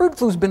 Right? Bird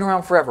flu's been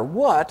around forever.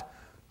 What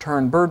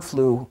turned bird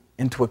flu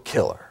into a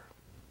killer?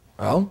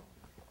 Well,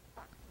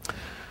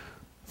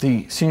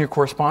 the senior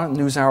correspondent,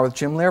 NewsHour with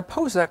Jim Lehrer,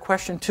 posed that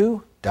question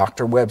to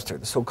Dr. Webster,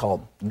 the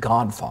so-called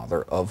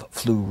godfather of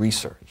flu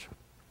research.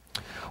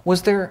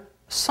 Was there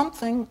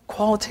something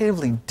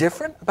qualitatively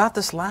different about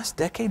this last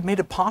decade made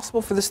it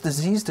possible for this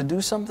disease to do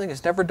something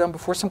it's never done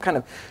before, some kind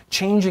of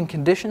change in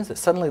conditions that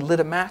suddenly lit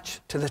a match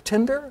to the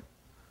tinder?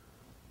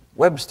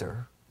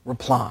 Webster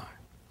replied.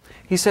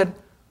 He said,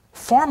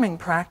 farming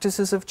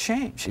practices have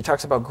changed. He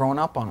talks about growing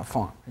up on a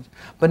farm.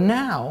 But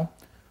now,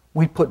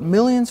 we put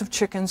millions of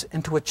chickens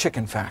into a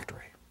chicken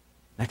factory,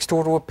 next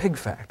door to a pig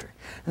factory.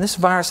 And this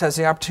virus has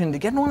the opportunity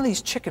to get in one of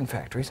these chicken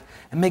factories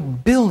and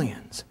make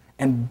billions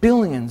and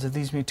billions of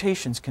these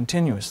mutations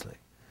continuously.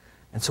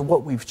 And so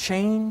what we've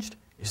changed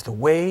is the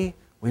way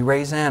we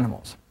raise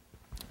animals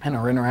and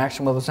our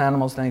interaction with those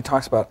animals. Then he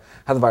talks about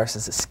how the virus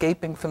is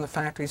escaping from the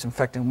factories,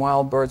 infecting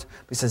wild birds.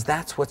 He says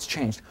that's what's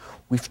changed.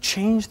 We've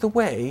changed the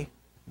way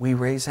we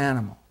raise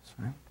animals.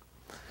 Right?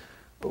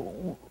 But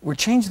we're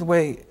changing the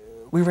way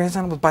we raise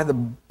animals by the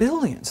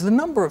billions. The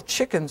number of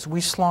chickens we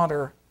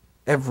slaughter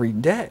every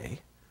day,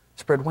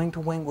 spread wing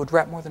to wing, would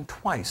wrap more than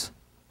twice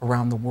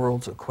around the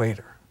world's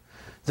equator.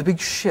 The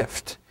big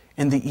shift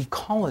in the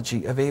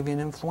ecology of avian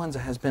influenza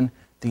has been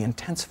the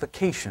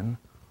intensification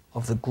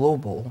of the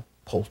global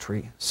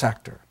poultry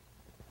sector.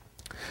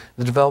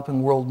 The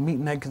developing world meat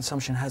and egg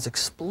consumption has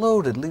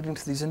exploded, leading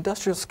to these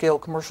industrial-scale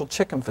commercial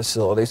chicken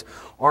facilities,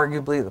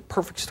 arguably the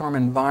perfect storm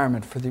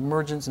environment for the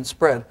emergence and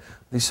spread of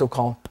these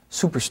so-called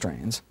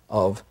superstrains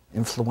of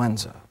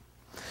influenza.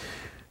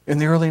 In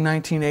the early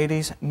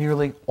 1980s,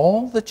 nearly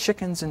all the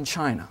chickens in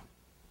China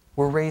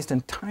were raised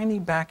in tiny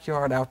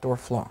backyard outdoor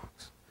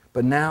flocks.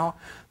 But now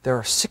there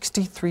are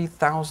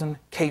 63,000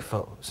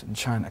 CAFOs in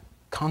China,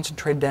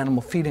 concentrated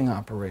animal feeding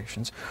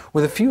operations,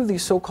 with a few of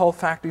these so-called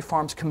factory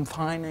farms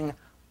confining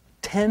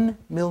 10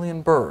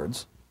 million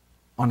birds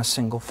on a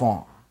single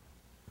farm.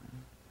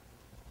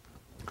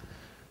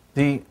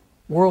 The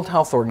World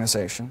Health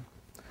Organization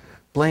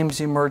blames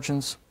the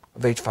emergence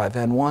of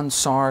H5N1,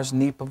 SARS,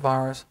 Nipah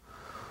virus,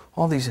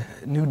 all these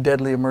new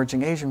deadly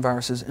emerging Asian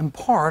viruses, in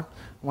part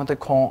what they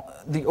call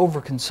the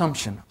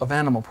overconsumption of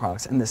animal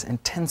products and this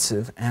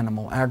intensive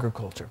animal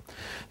agriculture.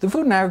 The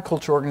Food and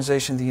Agriculture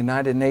Organization of the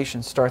United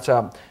Nations starts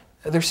out,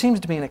 there seems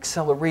to be an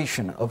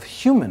acceleration of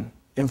human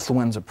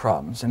influenza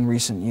problems in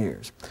recent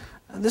years.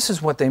 This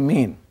is what they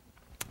mean.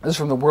 This is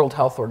from the World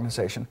Health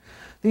Organization.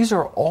 These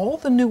are all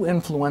the new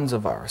influenza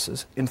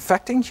viruses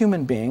infecting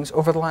human beings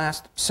over the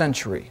last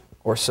century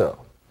or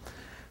so.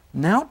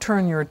 Now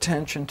turn your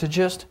attention to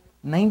just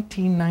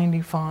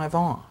 1995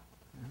 on.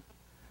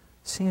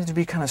 Seems to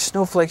be kind of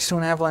snowflakes to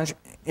an avalanche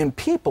in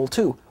people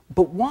too.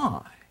 But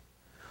why?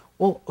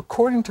 Well,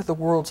 according to the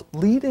world's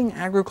leading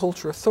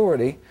agriculture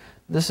authority,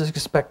 this is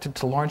expected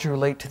to largely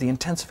relate to the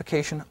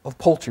intensification of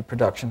poultry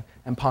production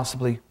and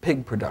possibly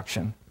pig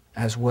production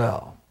as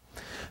well.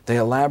 They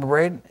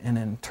elaborate in an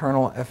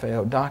internal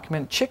FAO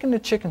document,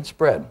 chicken-to-chicken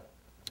spread,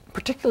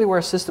 particularly where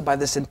assisted by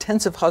this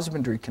intensive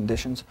husbandry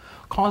conditions,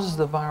 causes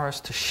the virus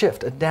to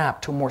shift,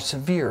 adapt to a more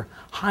severe,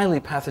 highly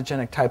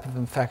pathogenic type of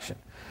infection.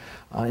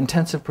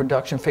 Intensive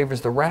production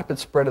favors the rapid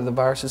spread of the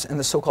viruses and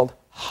the so-called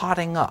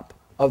hotting up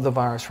of the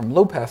virus from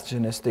low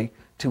pathogenicity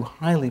to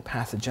highly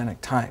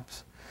pathogenic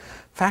types.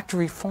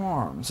 Factory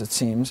farms, it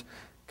seems,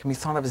 can be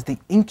thought of as the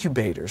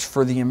incubators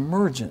for the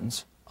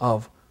emergence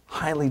of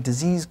highly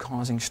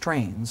disease-causing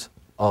strains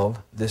of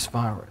this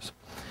virus.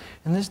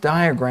 In this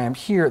diagram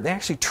here, they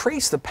actually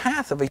trace the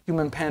path of a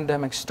human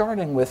pandemic,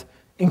 starting with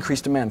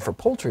increased demand for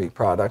poultry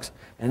products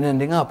and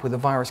ending up with a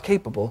virus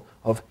capable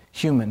of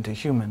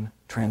human-to-human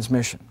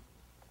transmission.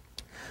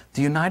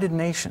 The United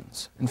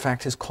Nations, in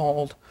fact, has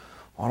called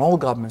on all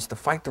governments to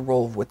fight the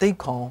role of what they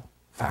call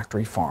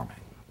factory farming.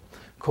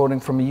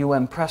 Quoting from a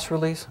UN press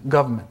release,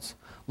 governments,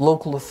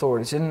 local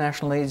authorities,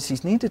 international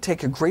agencies need to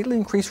take a greatly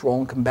increased role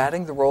in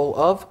combating the role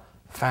of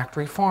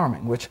factory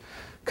farming, which,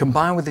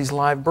 combined with these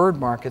live bird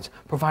markets,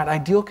 provide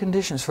ideal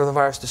conditions for the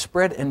virus to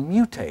spread and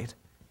mutate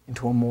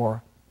into a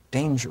more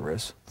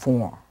dangerous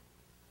form.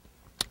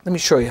 Let me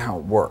show you how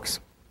it works.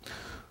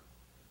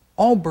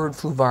 All bird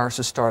flu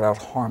viruses start out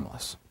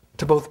harmless.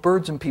 To both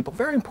birds and people,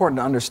 very important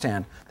to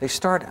understand, they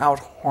start out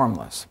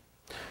harmless.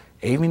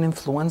 Avian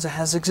influenza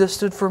has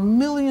existed for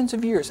millions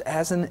of years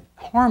as an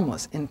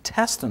harmless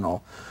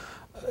intestinal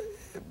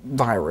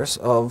virus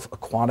of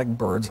aquatic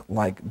birds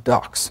like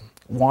ducks,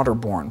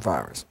 waterborne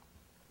virus.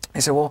 They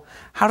say, well,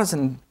 how does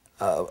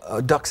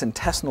a duck's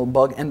intestinal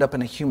bug end up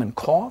in a human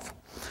cough?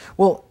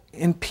 Well,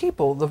 in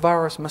people, the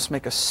virus must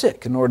make us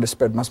sick in order to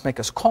spread, must make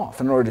us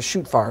cough in order to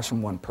shoot virus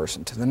from one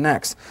person to the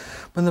next.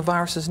 But in the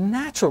virus's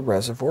natural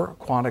reservoir,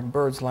 aquatic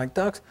birds like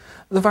ducks,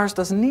 the virus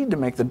doesn't need to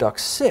make the duck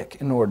sick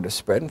in order to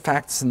spread. In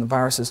fact, it's in the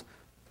virus's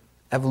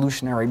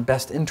evolutionary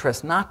best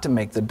interest not to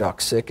make the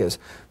duck sick, as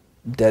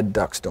dead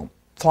ducks don't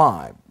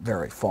fly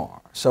very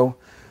far. So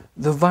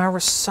the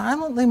virus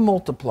silently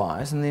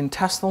multiplies in the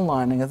intestinal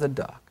lining of the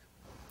duck,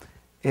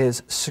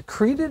 is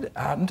secreted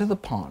out into the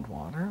pond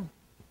water,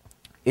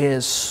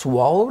 is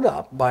swallowed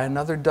up by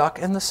another duck,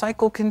 and the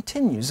cycle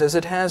continues as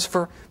it has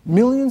for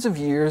millions of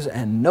years,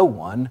 and no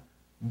one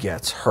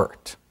gets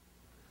hurt.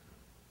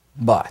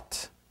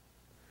 But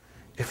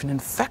if an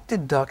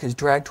infected duck is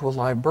dragged to a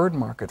live bird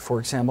market, for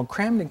example,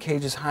 crammed in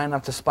cages high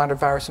enough to splatter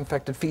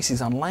virus-infected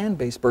feces on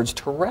land-based birds,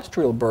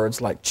 terrestrial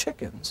birds like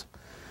chickens,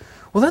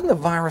 well, then the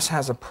virus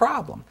has a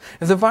problem.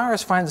 If the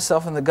virus finds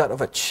itself in the gut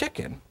of a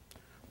chicken,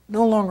 it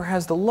no longer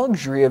has the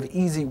luxury of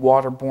easy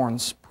waterborne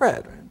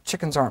spread.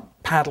 Chickens aren't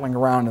paddling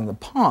around in the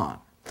pond.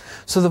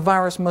 So the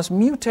virus must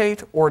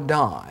mutate or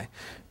die.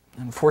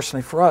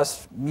 Unfortunately for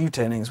us,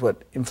 mutating is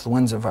what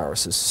influenza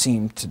viruses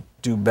seem to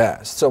do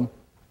best. So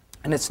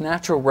in its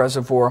natural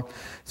reservoir,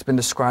 it's been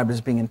described as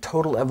being in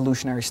total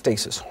evolutionary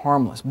stasis,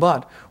 harmless.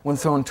 But when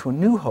thrown to a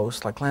new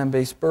host, like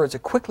land-based birds,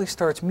 it quickly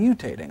starts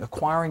mutating,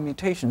 acquiring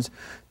mutations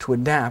to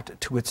adapt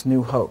to its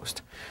new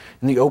host.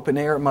 In the open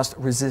air, it must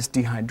resist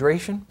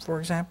dehydration, for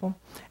example,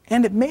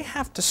 and it may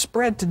have to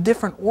spread to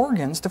different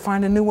organs to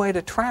find a new way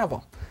to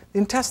travel. The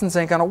intestines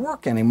ain't going to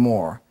work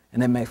anymore,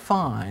 and it may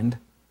find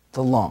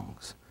the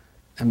lungs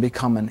and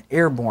become an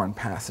airborne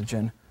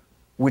pathogen,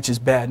 which is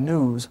bad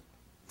news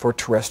for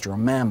terrestrial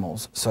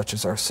mammals such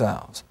as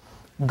ourselves.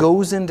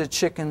 Goes into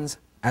chickens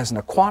as an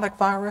aquatic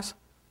virus,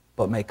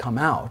 but may come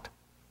out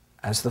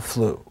as the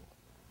flu.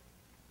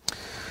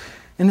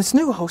 In its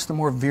new host, the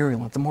more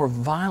virulent, the more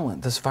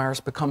violent this virus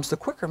becomes, the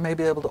quicker it may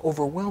be able to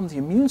overwhelm the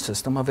immune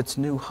system of its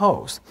new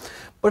host.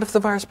 But if the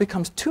virus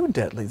becomes too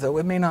deadly, though,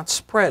 it may not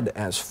spread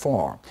as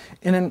far.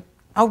 In an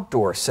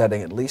outdoor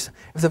setting, at least,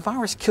 if the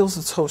virus kills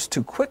its host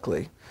too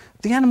quickly,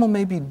 the animal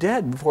may be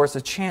dead before it has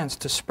a chance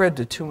to spread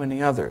to too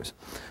many others.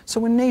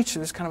 So in nature,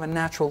 there's kind of a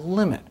natural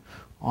limit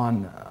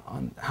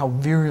on how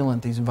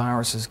virulent these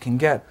viruses can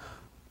get,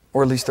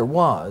 or at least there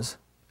was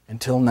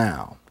until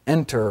now.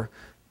 Enter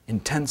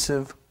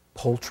intensive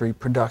poultry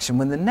production.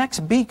 When the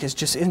next beak is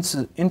just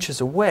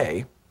inches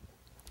away,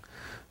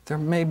 there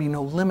may be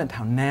no limit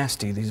how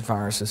nasty these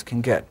viruses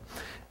can get.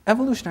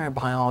 Evolutionary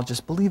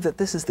biologists believe that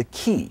this is the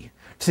key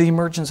to the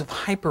emergence of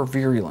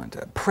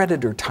hypervirulent,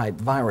 predator-type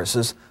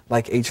viruses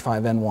like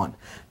H5N1,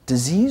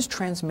 disease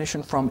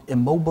transmission from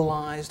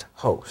immobilized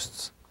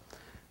hosts.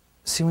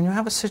 See, when you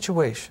have a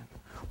situation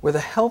where the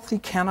healthy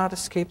cannot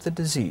escape the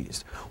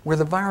diseased, where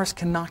the virus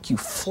can knock you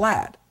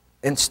flat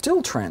and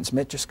still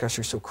transmit just because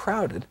you're so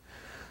crowded,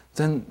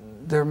 then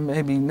there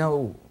may be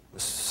no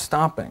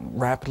stopping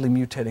rapidly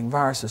mutating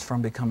viruses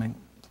from becoming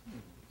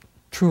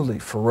truly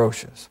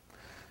ferocious.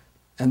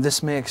 And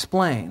this may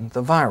explain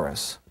the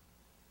virus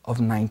of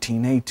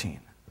 1918,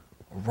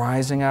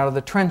 rising out of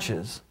the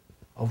trenches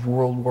of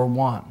World War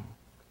I.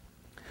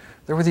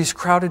 There were these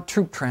crowded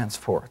troop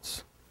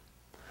transports.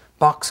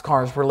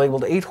 Boxcars were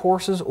labeled 8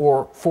 horses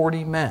or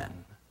 40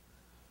 men.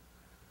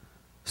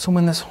 So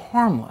when this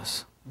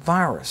harmless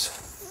virus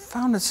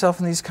found itself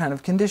in these kind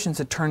of conditions,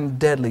 it turned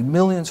deadly.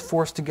 Millions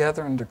forced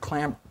together under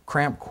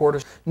cramped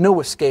quarters, no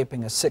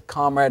escaping a sick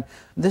comrade.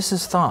 This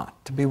is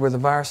thought to be where the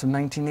virus of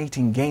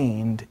 1918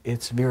 gained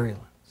its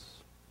virulence.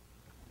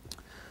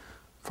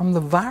 From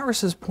the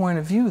virus's point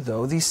of view,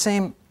 though, these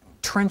same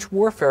trench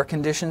warfare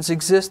conditions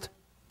exist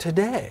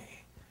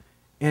today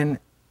in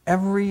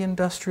every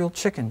industrial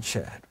chicken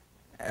shed,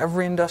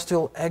 every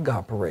industrial egg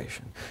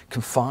operation.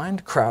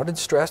 Confined, crowded,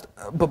 stressed,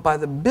 but by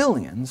the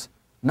billions,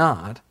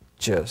 not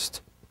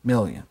just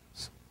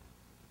millions.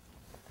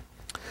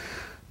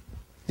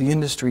 The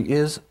industry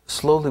is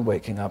slowly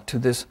waking up to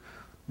this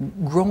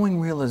growing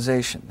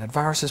realization that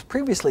viruses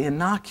previously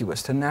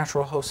innocuous to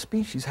natural host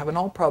species have in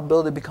all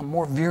probability become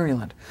more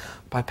virulent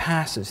by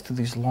passage through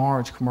these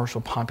large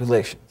commercial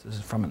populations. This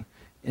is from an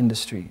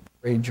industry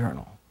trade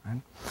journal.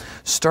 Right?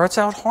 Starts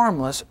out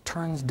harmless,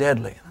 turns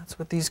deadly. That's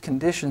what these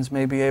conditions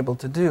may be able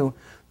to do.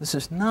 This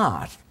is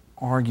not,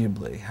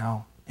 arguably,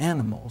 how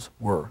animals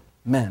were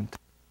meant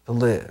to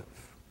live.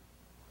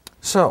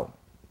 So,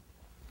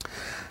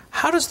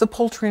 how does the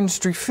poultry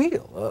industry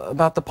feel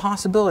about the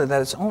possibility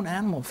that its own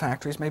animal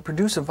factories may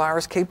produce a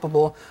virus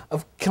capable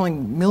of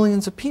killing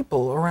millions of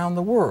people around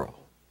the world?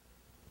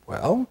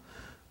 Well,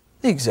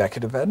 the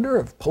executive editor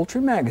of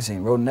Poultry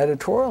Magazine wrote an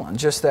editorial on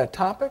just that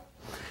topic.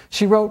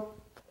 She wrote,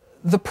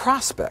 "The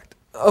prospect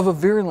of a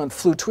virulent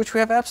flu to which we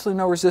have absolutely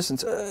no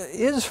resistance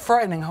is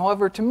frightening.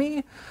 However, to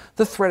me,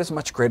 the threat is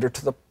much greater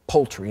to the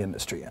poultry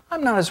industry.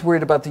 I'm not as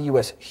worried about the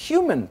U.S.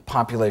 human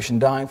population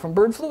dying from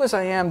bird flu as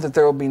I am that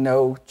there will be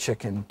no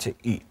chicken to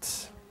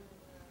eat."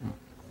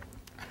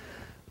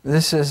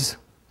 This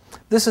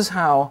is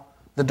how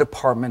the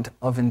Department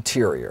of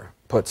Interior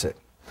puts it.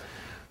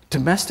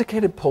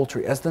 Domesticated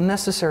poultry as the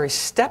necessary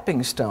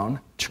stepping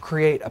stone to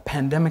create a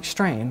pandemic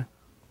strain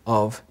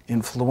of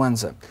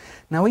influenza.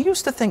 Now, we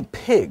used to think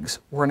pigs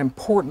were an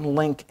important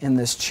link in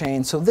this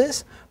chain, so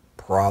this,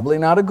 probably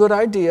not a good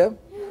idea.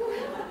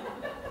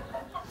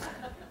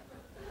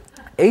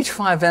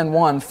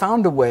 H5N1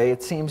 found a way,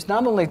 it seems,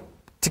 not only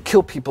to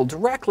kill people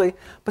directly,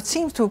 but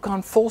seems to have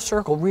gone full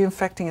circle,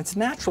 reinfecting its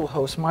natural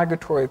host,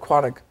 migratory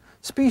aquatic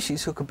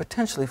species, who could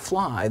potentially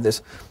fly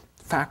this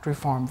factory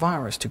farm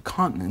virus to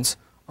continents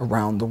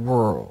around the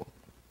world.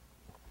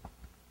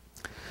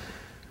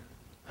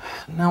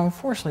 Now,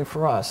 unfortunately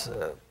for us,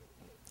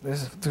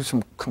 through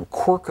some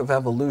quirk of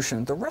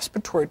evolution, the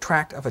respiratory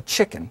tract of a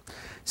chicken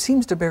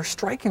seems to bear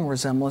striking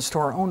resemblance to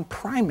our own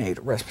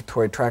primate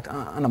respiratory tract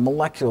on a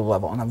molecular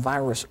level, on a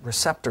virus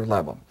receptor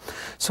level.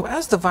 So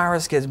as the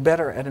virus gets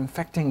better at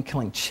infecting and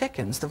killing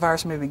chickens, the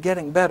virus may be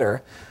getting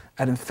better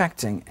at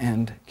infecting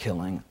and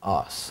killing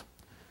us.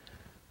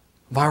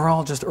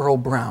 Virologist Earl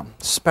Brown,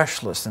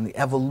 specialist in the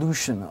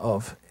evolution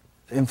of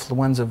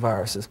influenza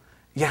viruses,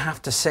 you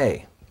have to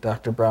say,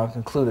 Dr. Brown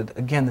concluded,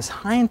 again, this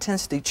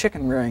high-intensity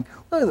chicken rearing,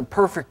 really the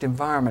perfect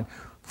environment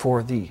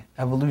for the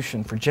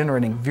evolution for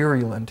generating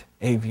virulent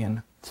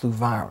avian flu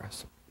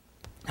virus.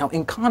 Now,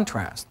 in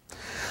contrast,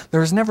 there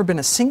has never been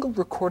a single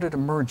recorded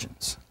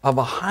emergence of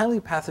a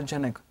highly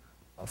pathogenic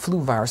flu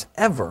virus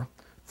ever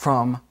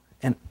from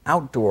an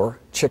outdoor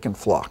chicken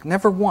flock.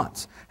 Never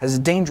once has a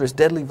dangerous,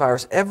 deadly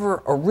virus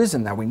ever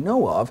arisen that we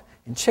know of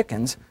in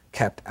chickens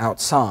kept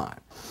outside.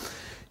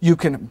 You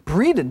can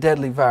breed a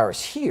deadly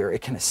virus here.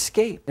 It can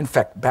escape,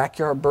 infect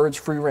backyard birds,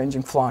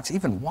 free-ranging flocks,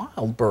 even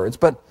wild birds.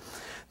 But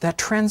that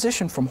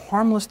transition from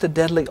harmless to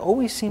deadly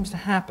always seems to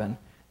happen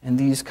in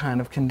these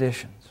kind of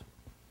conditions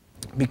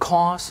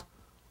because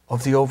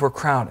of the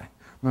overcrowding.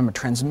 Remember,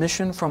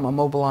 transmission from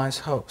immobilized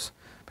hosts,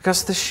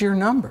 because of the sheer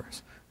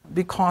numbers,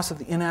 because of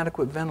the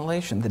inadequate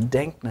ventilation. The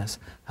dankness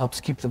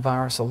helps keep the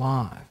virus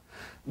alive.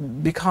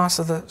 Because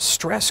of the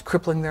stress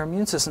crippling their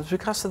immune systems,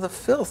 because of the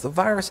filth. The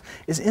virus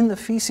is in the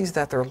feces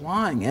that they're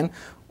lying in,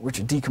 which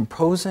are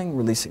decomposing,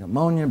 releasing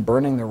ammonia,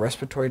 burning their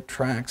respiratory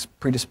tracts,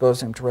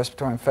 predisposing them to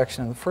respiratory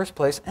infection in the first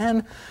place,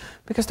 and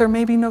because there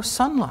may be no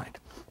sunlight.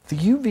 The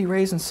UV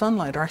rays in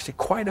sunlight are actually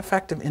quite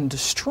effective in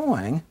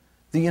destroying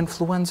the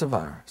influenza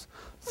virus.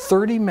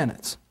 30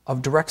 minutes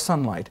of direct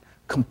sunlight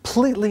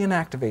completely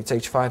inactivates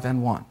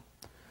H5N1,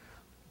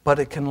 but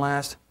it can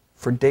last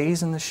for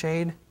days in the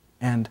shade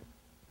and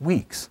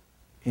weeks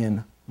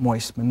in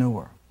moist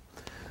manure.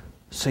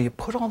 So you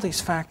put all these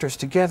factors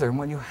together, and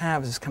what you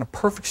have is this kind of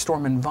perfect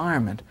storm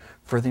environment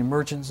for the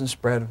emergence and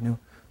spread of new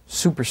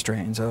super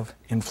strains of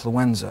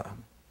influenza.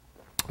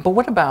 But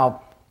what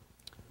about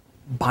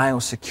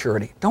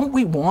biosecurity? Don't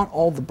we want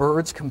all the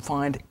birds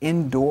confined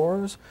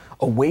indoors,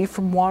 away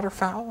from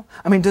waterfowl?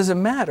 I mean, does it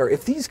matter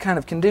if these kind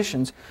of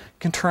conditions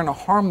can turn a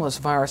harmless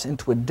virus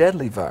into a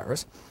deadly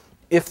virus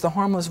if the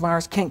harmless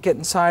virus can't get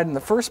inside in the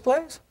first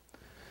place?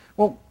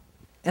 Well,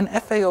 an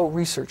FAO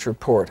research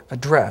report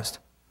addressed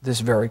this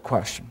very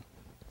question.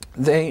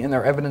 They, in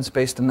their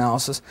evidence-based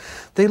analysis,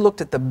 they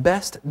looked at the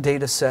best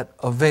data set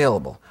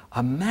available,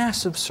 a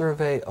massive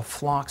survey of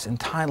flocks in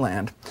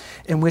Thailand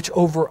in which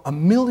over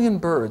 1 million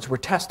birds were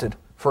tested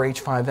for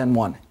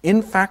H5N1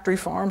 in factory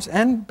farms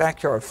and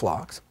backyard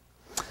flocks.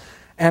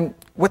 And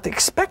what they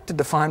expected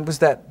to find was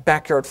that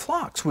backyard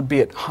flocks would be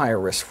at higher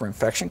risk for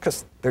infection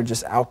because they're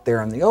just out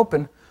there in the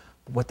open.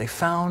 But what they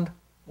found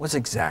was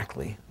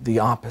exactly the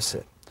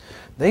opposite.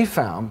 They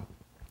found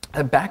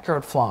that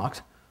backyard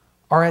flocks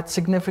are at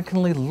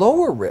significantly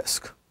lower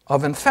risk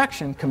of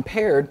infection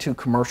compared to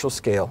commercial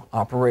scale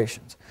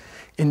operations.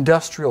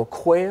 Industrial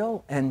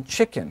quail and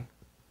chicken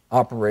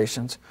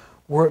operations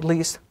were at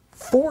least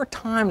 4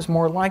 times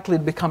more likely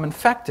to become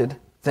infected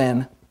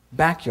than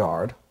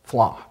backyard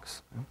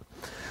flocks.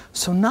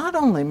 So not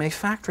only may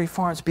factory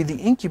farms be the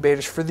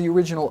incubators for the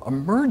original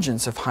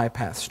emergence of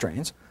high-path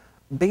strains,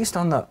 based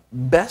on the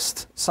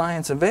best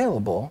science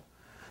available,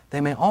 they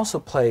may also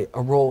play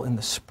a role in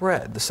the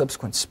spread, the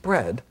subsequent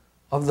spread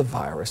of the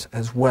virus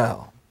as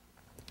well.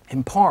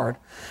 In part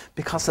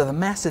because of the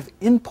massive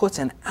inputs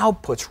and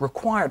outputs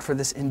required for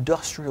this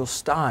industrial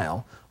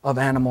style of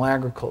animal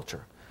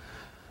agriculture.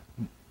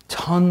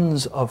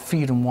 Tons of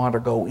feed and water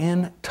go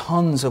in,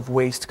 tons of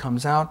waste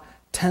comes out,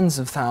 tens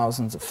of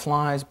thousands of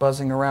flies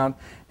buzzing around,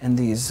 and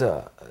these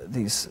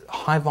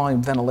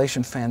high-volume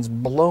ventilation fans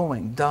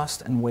blowing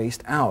dust and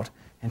waste out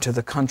into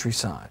the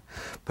countryside,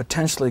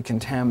 potentially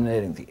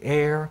contaminating the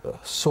air, the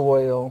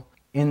soil,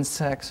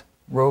 insects,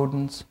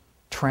 rodents,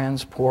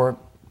 transport.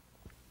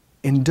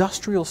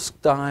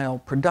 Industrial-style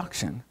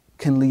production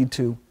can lead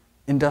to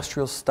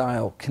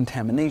industrial-style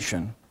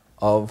contamination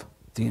of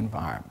the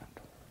environment.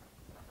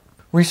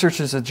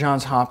 Researchers at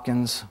Johns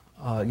Hopkins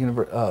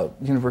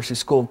University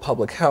School of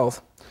Public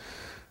Health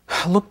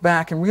looked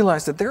back and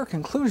realized that their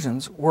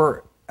conclusions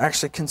were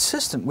actually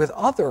consistent with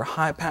other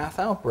high-path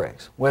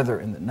outbreaks, whether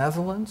in the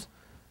Netherlands,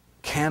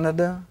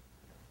 Canada,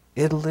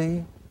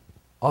 Italy,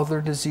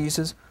 other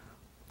diseases.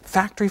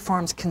 factory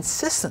farms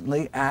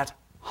consistently at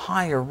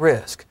higher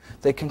risk.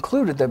 They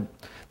concluded that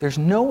there's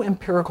no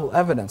empirical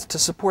evidence to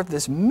support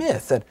this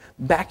myth that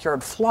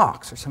backyard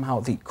flocks are somehow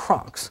the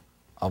crux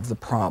of the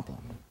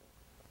problem.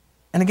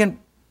 And again,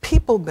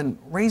 people have been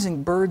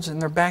raising birds in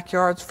their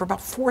backyards for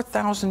about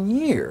 4,000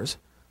 years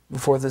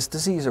before this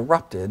disease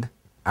erupted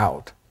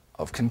out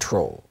of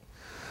control.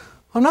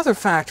 Another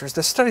factor is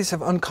that studies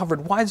have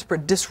uncovered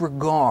widespread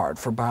disregard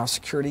for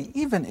biosecurity,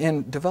 even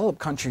in developed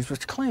countries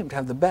which claim to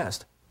have the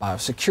best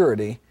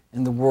biosecurity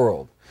in the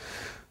world.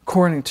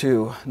 According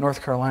to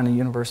North Carolina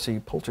University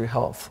Poultry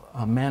Health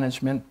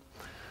Management,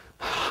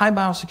 high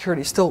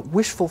biosecurity is still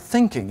wishful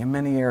thinking in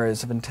many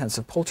areas of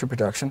intensive poultry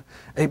production.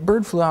 A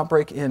bird flu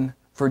outbreak in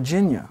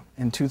Virginia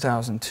in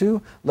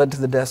 2002 led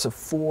to the deaths of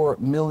 4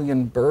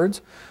 million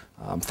birds,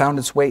 found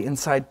its way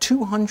inside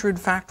 200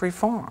 factory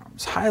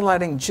farms,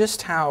 highlighting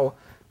just how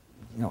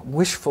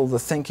wishful the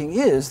thinking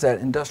is that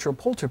industrial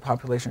poultry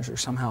populations are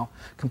somehow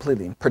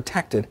completely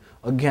protected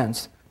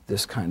against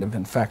this kind of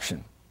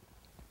infection.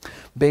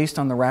 Based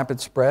on the rapid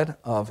spread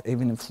of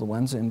avian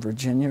influenza in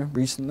Virginia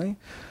recently,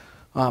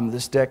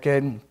 this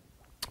decade,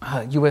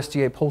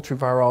 USDA poultry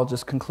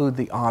virologists conclude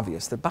the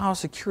obvious, that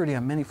biosecurity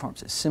on many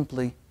farms is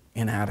simply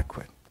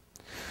inadequate.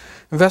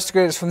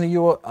 Investigators from the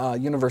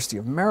University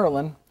of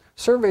Maryland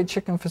surveyed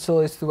chicken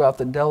facilities throughout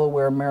the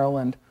Delaware,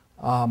 Maryland,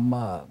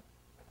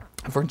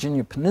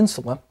 Virginia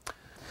Peninsula.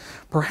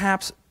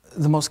 Perhaps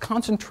the most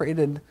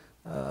concentrated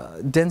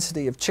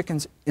density of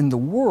chickens in the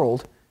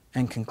world,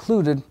 and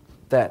concluded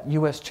that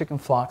U.S. chicken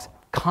flocks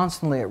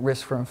constantly at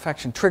risk for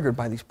infection triggered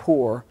by these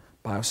poor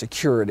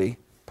biosecurity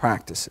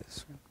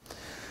practices.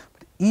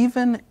 But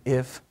even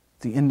if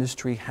the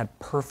industry had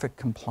perfect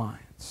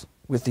compliance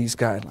with these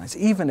guidelines,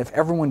 even if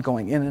everyone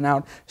going in and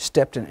out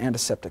stepped in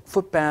antiseptic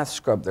foot baths,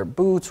 scrubbed their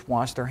boots,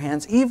 washed their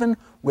hands, even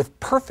with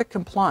perfect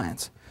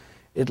compliance,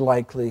 it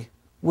likely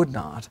would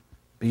not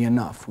be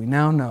enough. We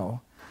now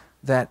know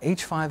that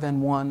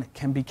H5N1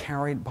 can be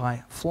carried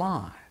by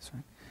flies.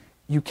 Right?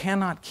 You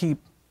cannot keep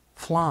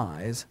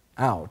flies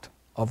out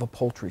of a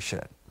poultry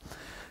shed.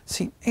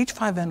 See,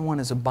 H5N1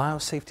 is a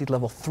biosafety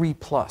level 3+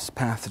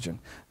 pathogen.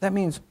 That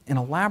means in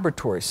a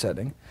laboratory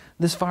setting,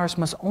 this virus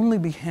must only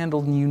be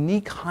handled in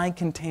unique high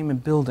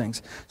containment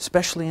buildings,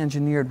 specially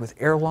engineered with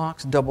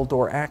airlocks, double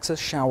door access,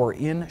 shower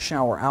in,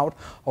 shower out,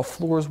 all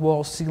floors,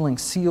 walls,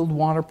 ceilings sealed,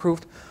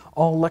 waterproofed,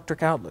 all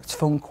electric outlets,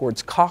 phone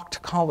cords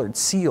cocked, collared,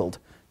 sealed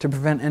to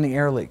prevent any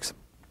air leaks.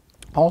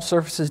 All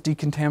surfaces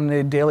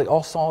decontaminated daily,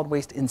 all solid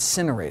waste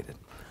incinerated.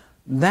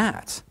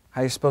 That's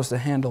how you're supposed to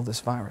handle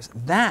this virus.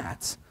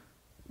 That's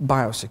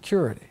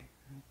biosecurity.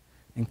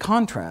 In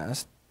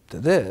contrast to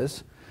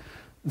this,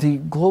 the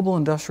global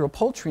industrial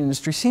poultry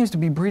industry seems to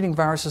be breeding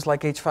viruses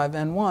like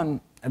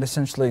H5N1 at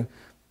essentially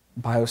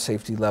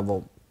biosafety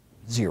level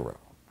 0.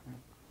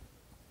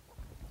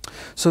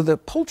 So the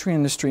poultry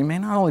industry may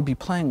not only be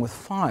playing with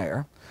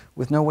fire,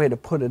 with no way to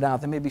put it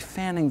out, they may be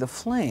fanning the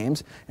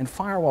flames, and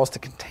firewalls to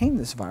contain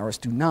this virus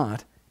do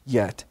not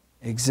yet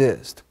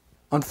exist.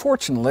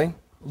 Unfortunately,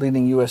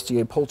 leading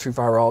USDA poultry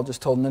virologist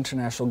told an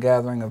international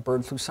gathering of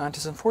bird flu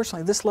scientists,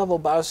 unfortunately, this level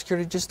of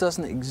biosecurity just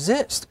doesn't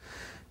exist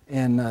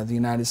in the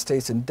United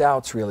States, and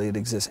doubts really it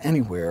exists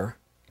anywhere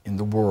in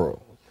the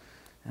world.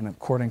 And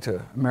according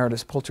to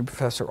emeritus poultry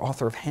professor,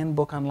 author of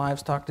Handbook on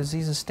Livestock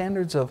Diseases,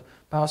 standards of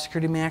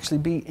biosecurity may actually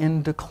be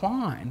in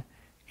decline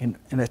in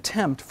an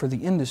attempt for the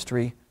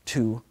industry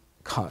to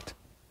cut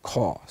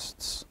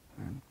costs.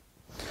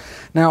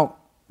 Now,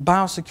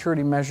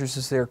 biosecurity measures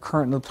as they are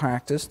currently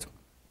practiced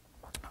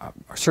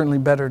are certainly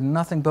better than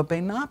nothing, but may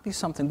not be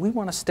something we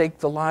want to stake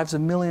the lives of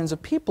millions of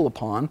people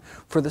upon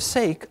for the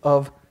sake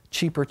of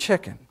cheaper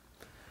chicken.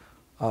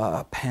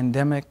 A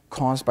pandemic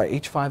caused by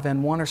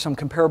H5N1 or some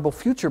comparable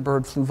future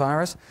bird flu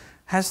virus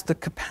has the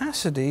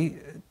capacity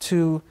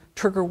to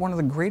trigger one of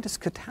the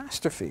greatest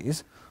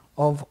catastrophes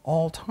of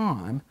all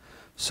time.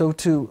 So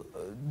to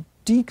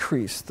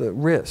decrease the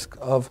risk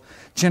of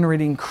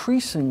generating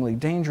increasingly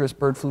dangerous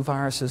bird flu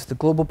viruses, the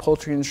global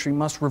poultry industry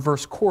must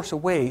reverse course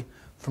away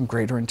from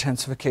greater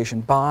intensification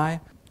by,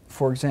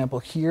 for example,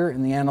 here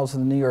in the Annals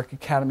of the New York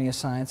Academy of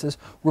Sciences,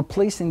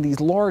 replacing these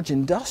large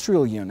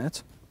industrial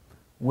units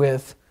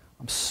with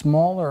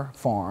smaller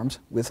farms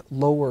with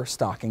lower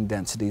stocking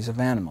densities of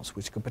animals,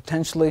 which could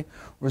potentially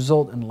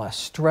result in less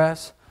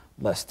stress,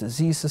 less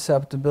disease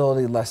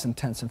susceptibility, less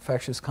intense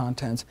infectious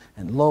contents,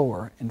 and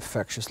lower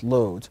infectious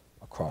loads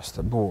across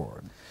the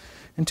board.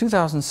 In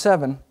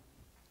 2007,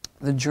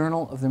 the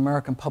Journal of the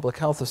American Public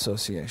Health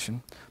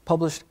Association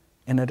published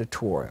an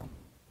editorial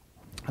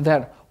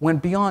that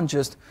went beyond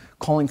just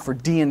calling for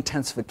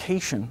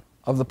de-intensification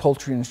of the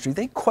poultry industry.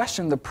 They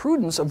questioned the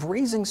prudence of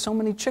raising so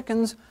many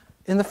chickens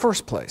in the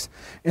first place.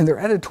 In their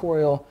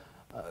editorial,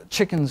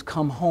 Chickens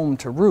Come Home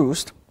to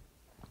Roost,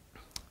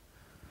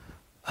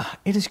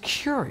 it is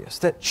curious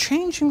that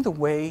changing the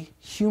way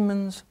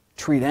humans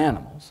treat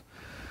animals,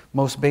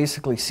 most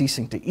basically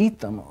ceasing to eat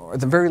them, or at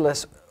the very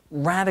least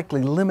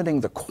radically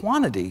limiting the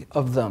quantity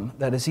of them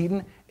that is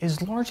eaten,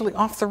 is largely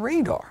off the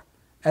radar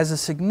as a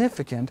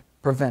significant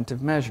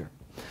preventive measure.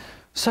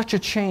 Such a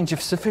change,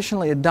 if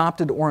sufficiently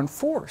adopted or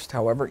enforced,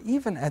 however,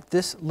 even at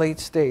this late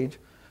stage,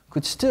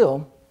 could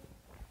still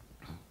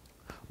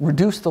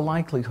reduce the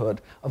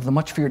likelihood of the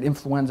much-feared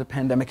influenza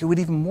pandemic. It would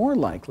even more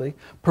likely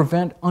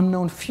prevent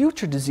unknown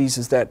future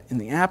diseases that, in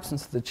the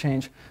absence of the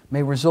change,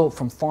 may result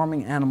from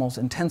farming animals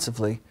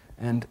intensively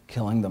and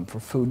killing them for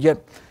food.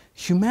 Yet,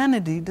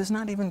 humanity does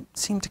not even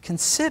seem to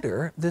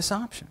consider this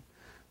option.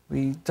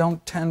 We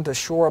don't tend to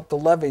shore up the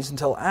levees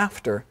until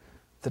after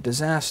the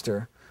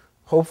disaster.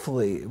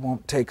 Hopefully, it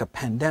won't take a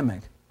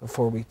pandemic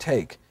before we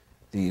take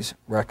these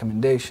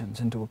recommendations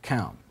into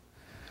account.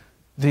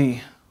 The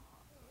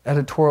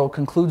editorial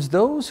concludes,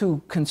 those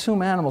who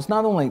consume animals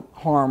not only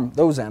harm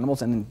those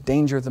animals and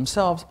endanger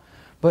themselves,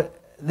 but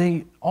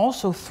they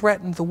also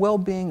threaten the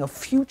well-being of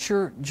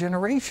future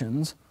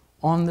generations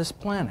on this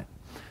planet.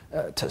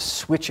 To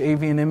switch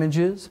avian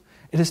images,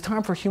 it is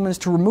time for humans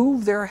to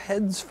remove their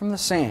heads from the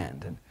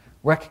sand and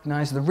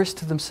recognize the risk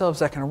to themselves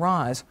that can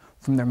arise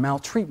from their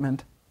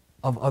maltreatment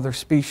of other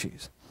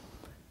species.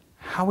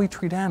 How we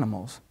treat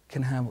animals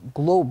can have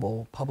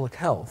global public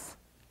health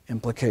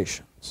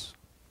implications.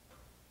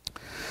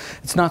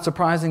 It's not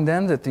surprising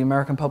then that the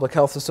American Public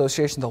Health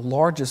Association, the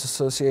largest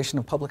association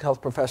of public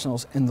health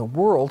professionals in the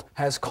world,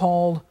 has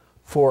called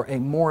for a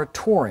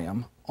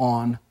moratorium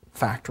on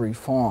factory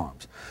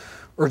farms,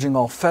 urging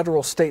all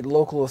federal, state, and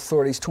local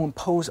authorities to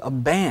impose a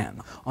ban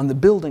on the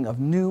building of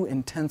new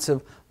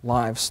intensive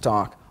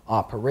livestock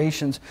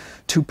operations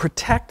to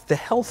protect the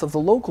health of the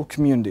local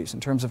communities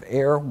in terms of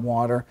air,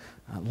 water,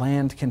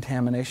 land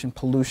contamination,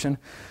 pollution.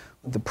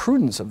 The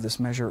prudence of this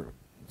measure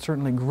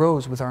certainly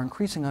grows with our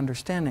increasing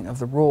understanding of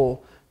the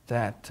role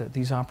that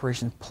these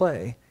operations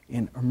play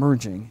in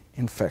emerging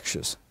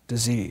infectious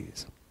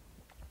disease.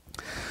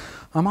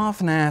 I'm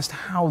often asked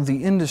how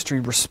the industry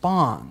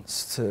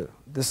responds to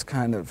this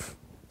kind of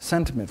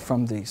sentiment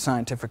from the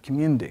scientific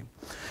community.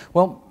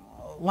 Well,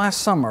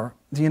 last summer,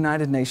 the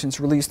United Nations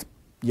released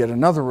yet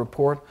another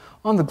report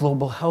on the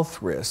global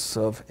health risks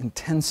of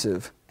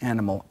intensive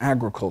animal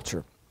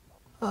agriculture.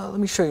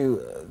 Let me show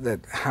you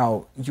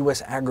how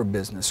U.S.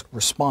 agribusiness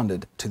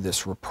responded to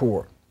this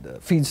report.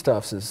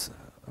 Feedstuffs is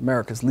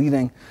America's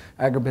leading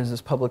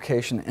agribusiness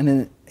publication, and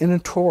an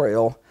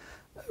editorial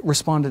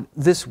responded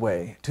this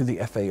way to the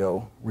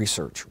FAO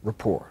research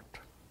report.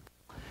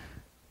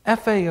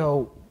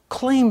 FAO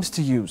claims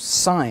to use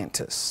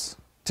scientists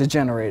to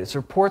generate its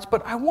reports,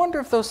 but I wonder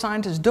if those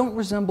scientists don't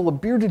resemble a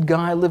bearded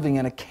guy living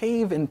in a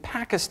cave in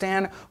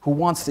Pakistan who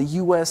wants the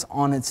U.S.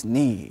 on its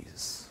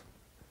knees.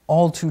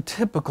 All too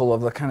typical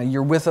of the kind of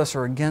you're with us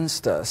or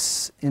against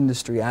us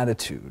industry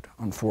attitude,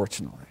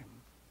 unfortunately.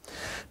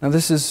 Now,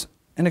 this is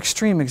an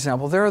extreme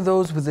example. There are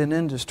those within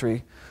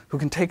industry who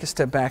can take a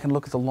step back and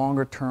look at the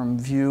longer-term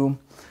view.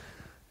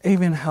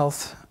 Avian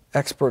health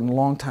expert and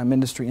longtime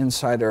industry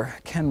insider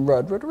Ken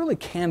Rudd wrote a really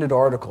candid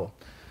article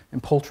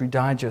in Poultry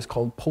Digest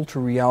called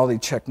Poultry Reality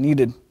Check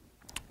Needed.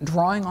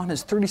 Drawing on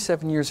his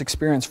 37 years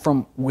experience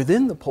from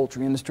within the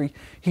poultry industry,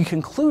 he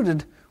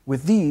concluded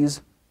with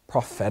these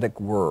prophetic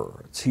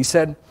words. He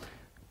said,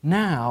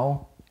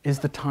 now is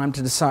the time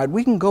to decide.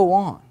 We can go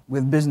on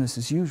with business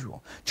as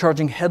usual,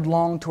 charging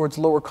headlong towards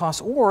lower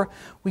costs, or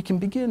we can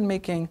begin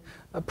making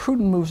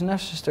prudent moves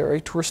necessary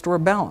to restore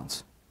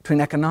balance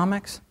between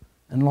economics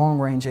and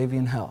long-range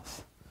avian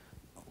health.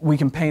 We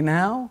can pay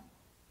now,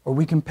 or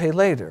we can pay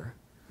later,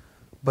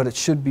 but it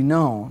should be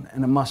known,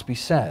 and it must be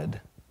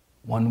said,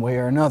 one way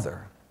or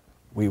another,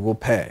 we will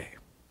pay.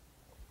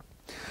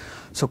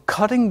 So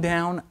cutting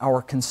down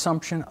our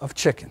consumption of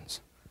chickens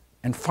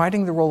and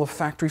fighting the role of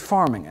factory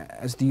farming,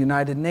 as the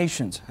United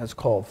Nations has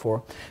called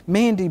for,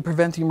 may indeed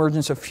prevent the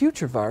emergence of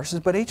future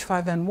viruses, but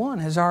H5N1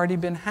 has already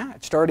been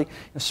hatched, already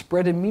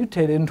spread and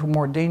mutated into a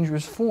more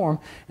dangerous form,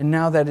 and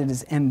now that it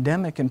is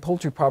endemic in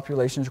poultry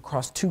populations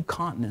across 2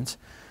 continents,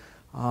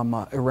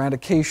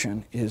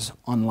 eradication is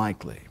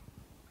unlikely.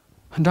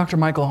 Dr.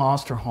 Michael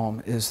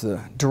Osterholm is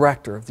the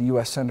director of the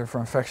U.S. Center for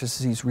Infectious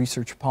Disease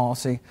Research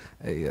Policy,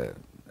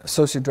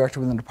 Associate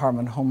Director within the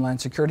Department of Homeland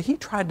Security. He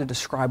tried to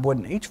describe what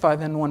an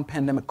H5N1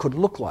 pandemic could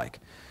look like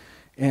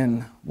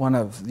in one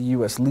of the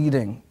U.S.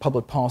 leading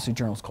public policy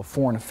journals called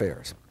Foreign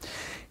Affairs.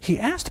 He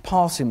asked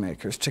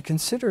policymakers to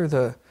consider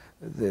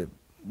the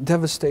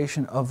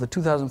devastation of the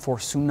 2004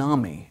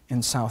 tsunami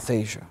in South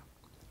Asia.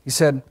 He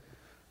said,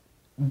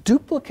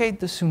 duplicate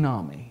the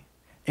tsunami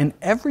in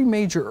every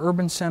major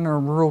urban center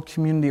and rural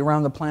community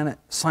around the planet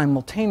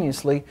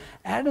simultaneously,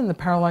 add in the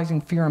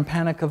paralyzing fear and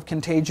panic of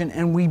contagion,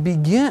 and we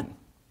begin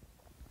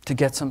to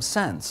get some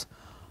sense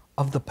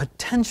of the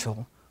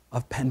potential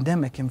of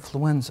pandemic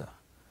influenza.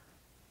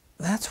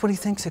 That's what he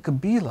thinks it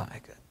could be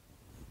like.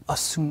 A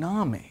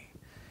tsunami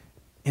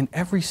in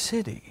every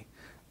city,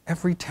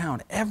 every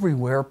town,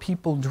 everywhere,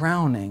 people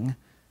drowning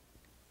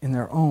in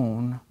their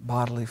own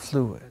bodily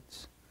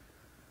fluids.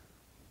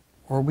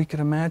 Or we could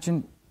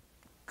imagine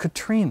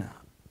Katrina.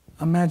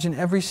 Imagine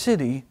every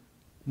city,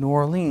 New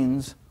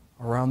Orleans,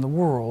 around the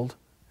world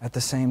at the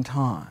same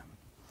time.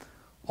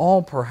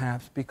 All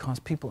perhaps because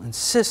people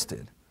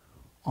insisted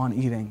on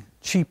eating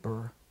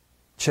cheaper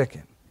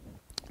chicken.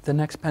 The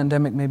next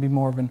pandemic may be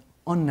more of an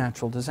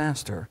unnatural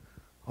disaster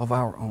of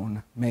our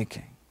own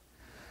making.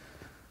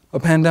 A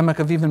pandemic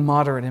of even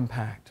moderate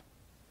impact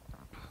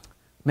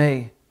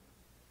may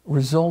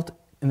result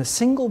in the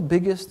single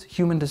biggest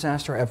human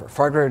disaster ever,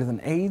 far greater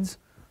than AIDS,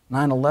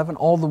 9/11,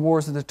 all the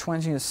wars of the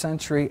 20th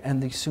century,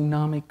 and the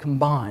tsunami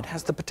combined,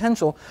 has the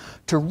potential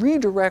to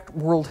redirect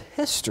world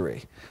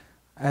history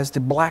as the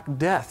Black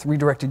Death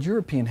redirected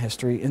European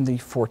history in the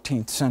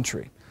 14th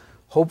century.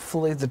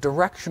 Hopefully, the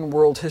direction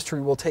world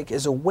history will take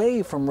is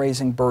away from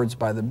raising birds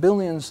by the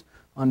billions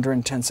under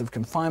intensive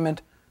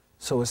confinement,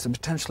 so as to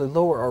potentially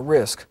lower our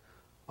risk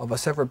of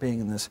us ever being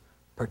in this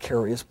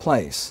precarious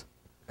place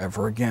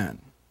ever again.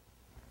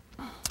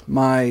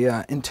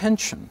 My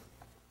intention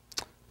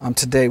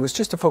today was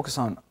just to focus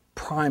on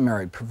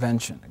primary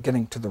prevention,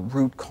 getting to the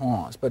root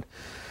cause. But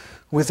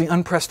with the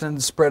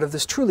unprecedented spread of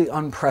this truly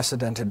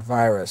unprecedented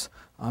virus,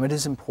 it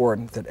is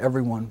important that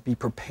everyone be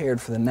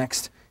prepared for the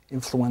next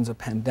influenza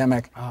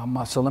pandemic.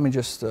 So let me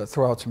just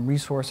throw out some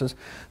resources.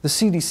 The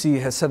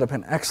CDC has set up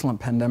an excellent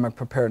pandemic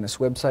preparedness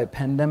website,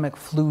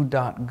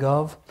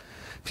 pandemicflu.gov.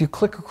 If you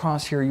click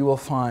across here, you will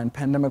find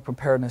pandemic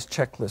preparedness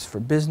checklists for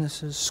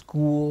businesses,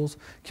 schools,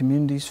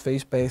 communities,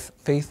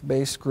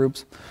 faith-based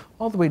groups,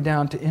 all the way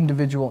down to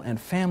individual and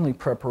family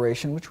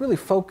preparation, which really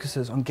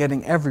focuses on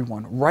getting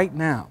everyone right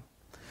now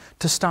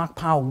to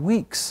stockpile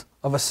weeks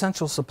of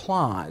essential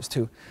supplies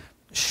to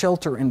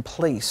shelter in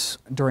place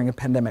during a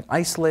pandemic,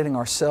 isolating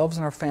ourselves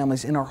and our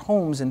families in our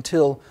homes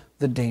until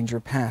the danger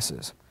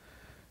passes.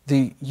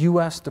 The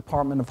U.S.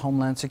 Department of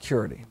Homeland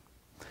Security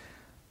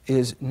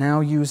is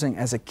now using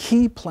as a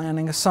key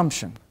planning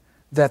assumption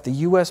that the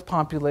U.S.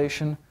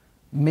 population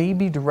may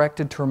be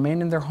directed to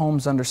remain in their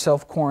homes under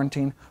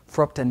self-quarantine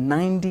for up to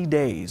 90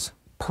 days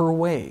per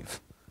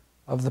wave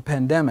of the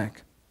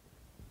pandemic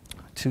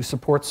to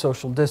support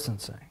social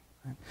distancing.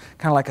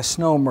 Kind of like a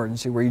snow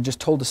emergency where you're just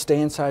told to stay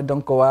inside,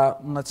 don't go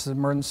out unless it's an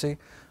emergency.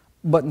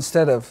 But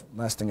instead of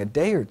lasting a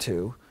day or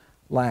two,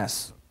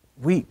 lasts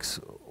weeks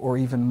or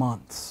even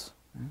months.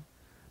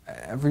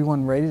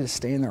 Everyone ready to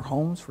stay in their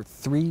homes for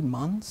 3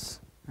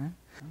 months?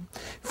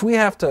 If we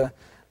have to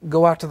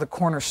go out to the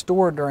corner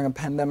store during a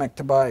pandemic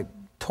to buy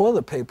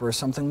toilet paper or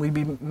something, we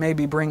may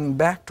be bringing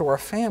back to our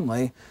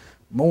family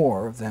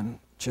more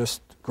than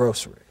just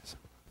groceries.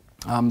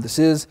 This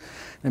is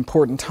an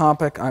important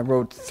topic. I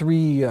wrote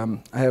I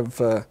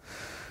have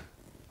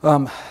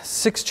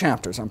 6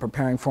 chapters on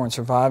preparing for and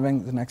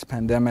surviving the next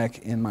pandemic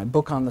in my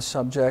book on the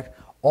subject.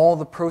 All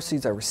the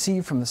proceeds I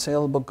receive from the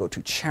sale of the book go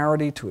to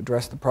charity to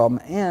address the problem,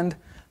 and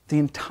the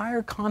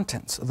entire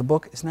contents of the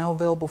book is now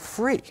available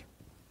free,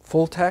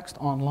 full text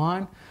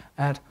online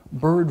at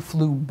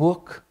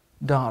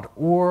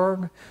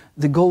birdflubook.org.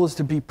 The goal is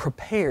to be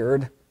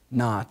prepared,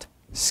 not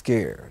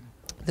scared.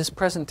 This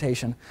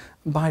presentation,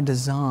 by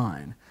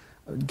design,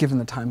 given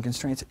the time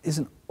constraints, is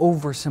an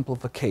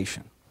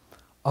oversimplification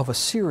of a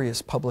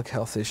serious public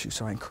health issue.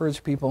 So I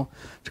encourage people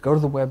to go to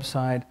the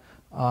website,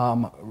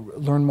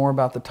 learn more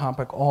about the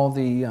topic. All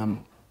the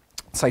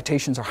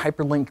citations are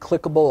hyperlink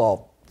clickable,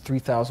 all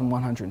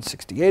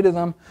 3,168 of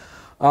them.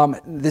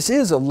 This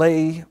is a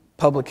lay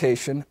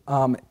publication.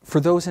 For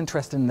those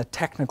interested in the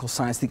technical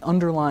science, the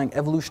underlying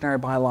evolutionary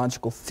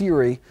biological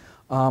theory,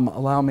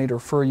 allow me to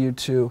refer you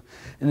to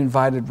an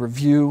invited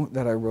review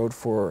that I wrote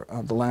for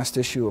the last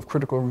issue of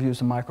Critical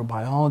Reviews in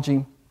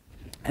Microbiology.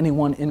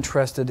 Anyone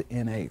interested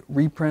in a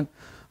reprint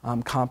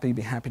copy,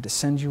 be happy to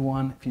send you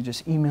one. If you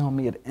just email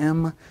me at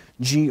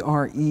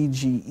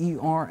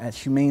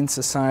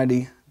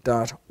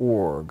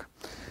mgreger@humanesociety.org.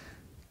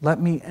 Let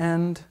me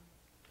end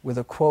with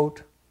a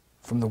quote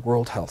from the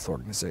World Health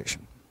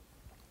Organization.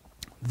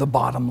 The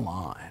bottom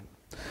line.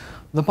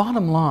 The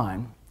bottom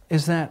line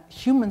is that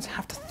humans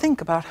have to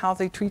think about how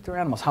they treat their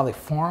animals, how they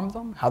farm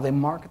them, how they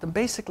market them.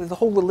 Basically, the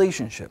whole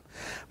relationship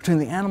between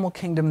the animal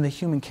kingdom and the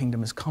human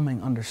kingdom is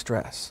coming under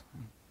stress.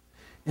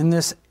 In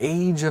this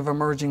age of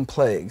emerging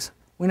plagues,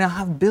 we now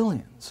have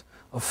billions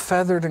of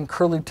feathered and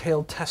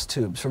curly-tailed test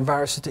tubes for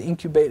viruses to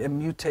incubate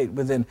and mutate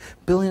within,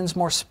 billions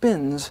more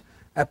spins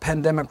at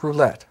pandemic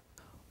roulette.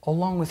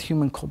 Along with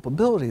human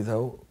culpability,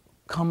 though,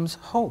 comes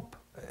hope.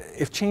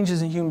 If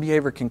changes in human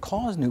behavior can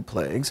cause new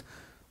plagues,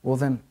 well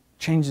then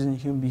changes in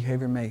human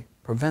behavior may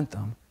prevent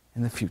them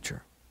in the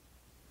future.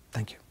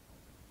 Thank you.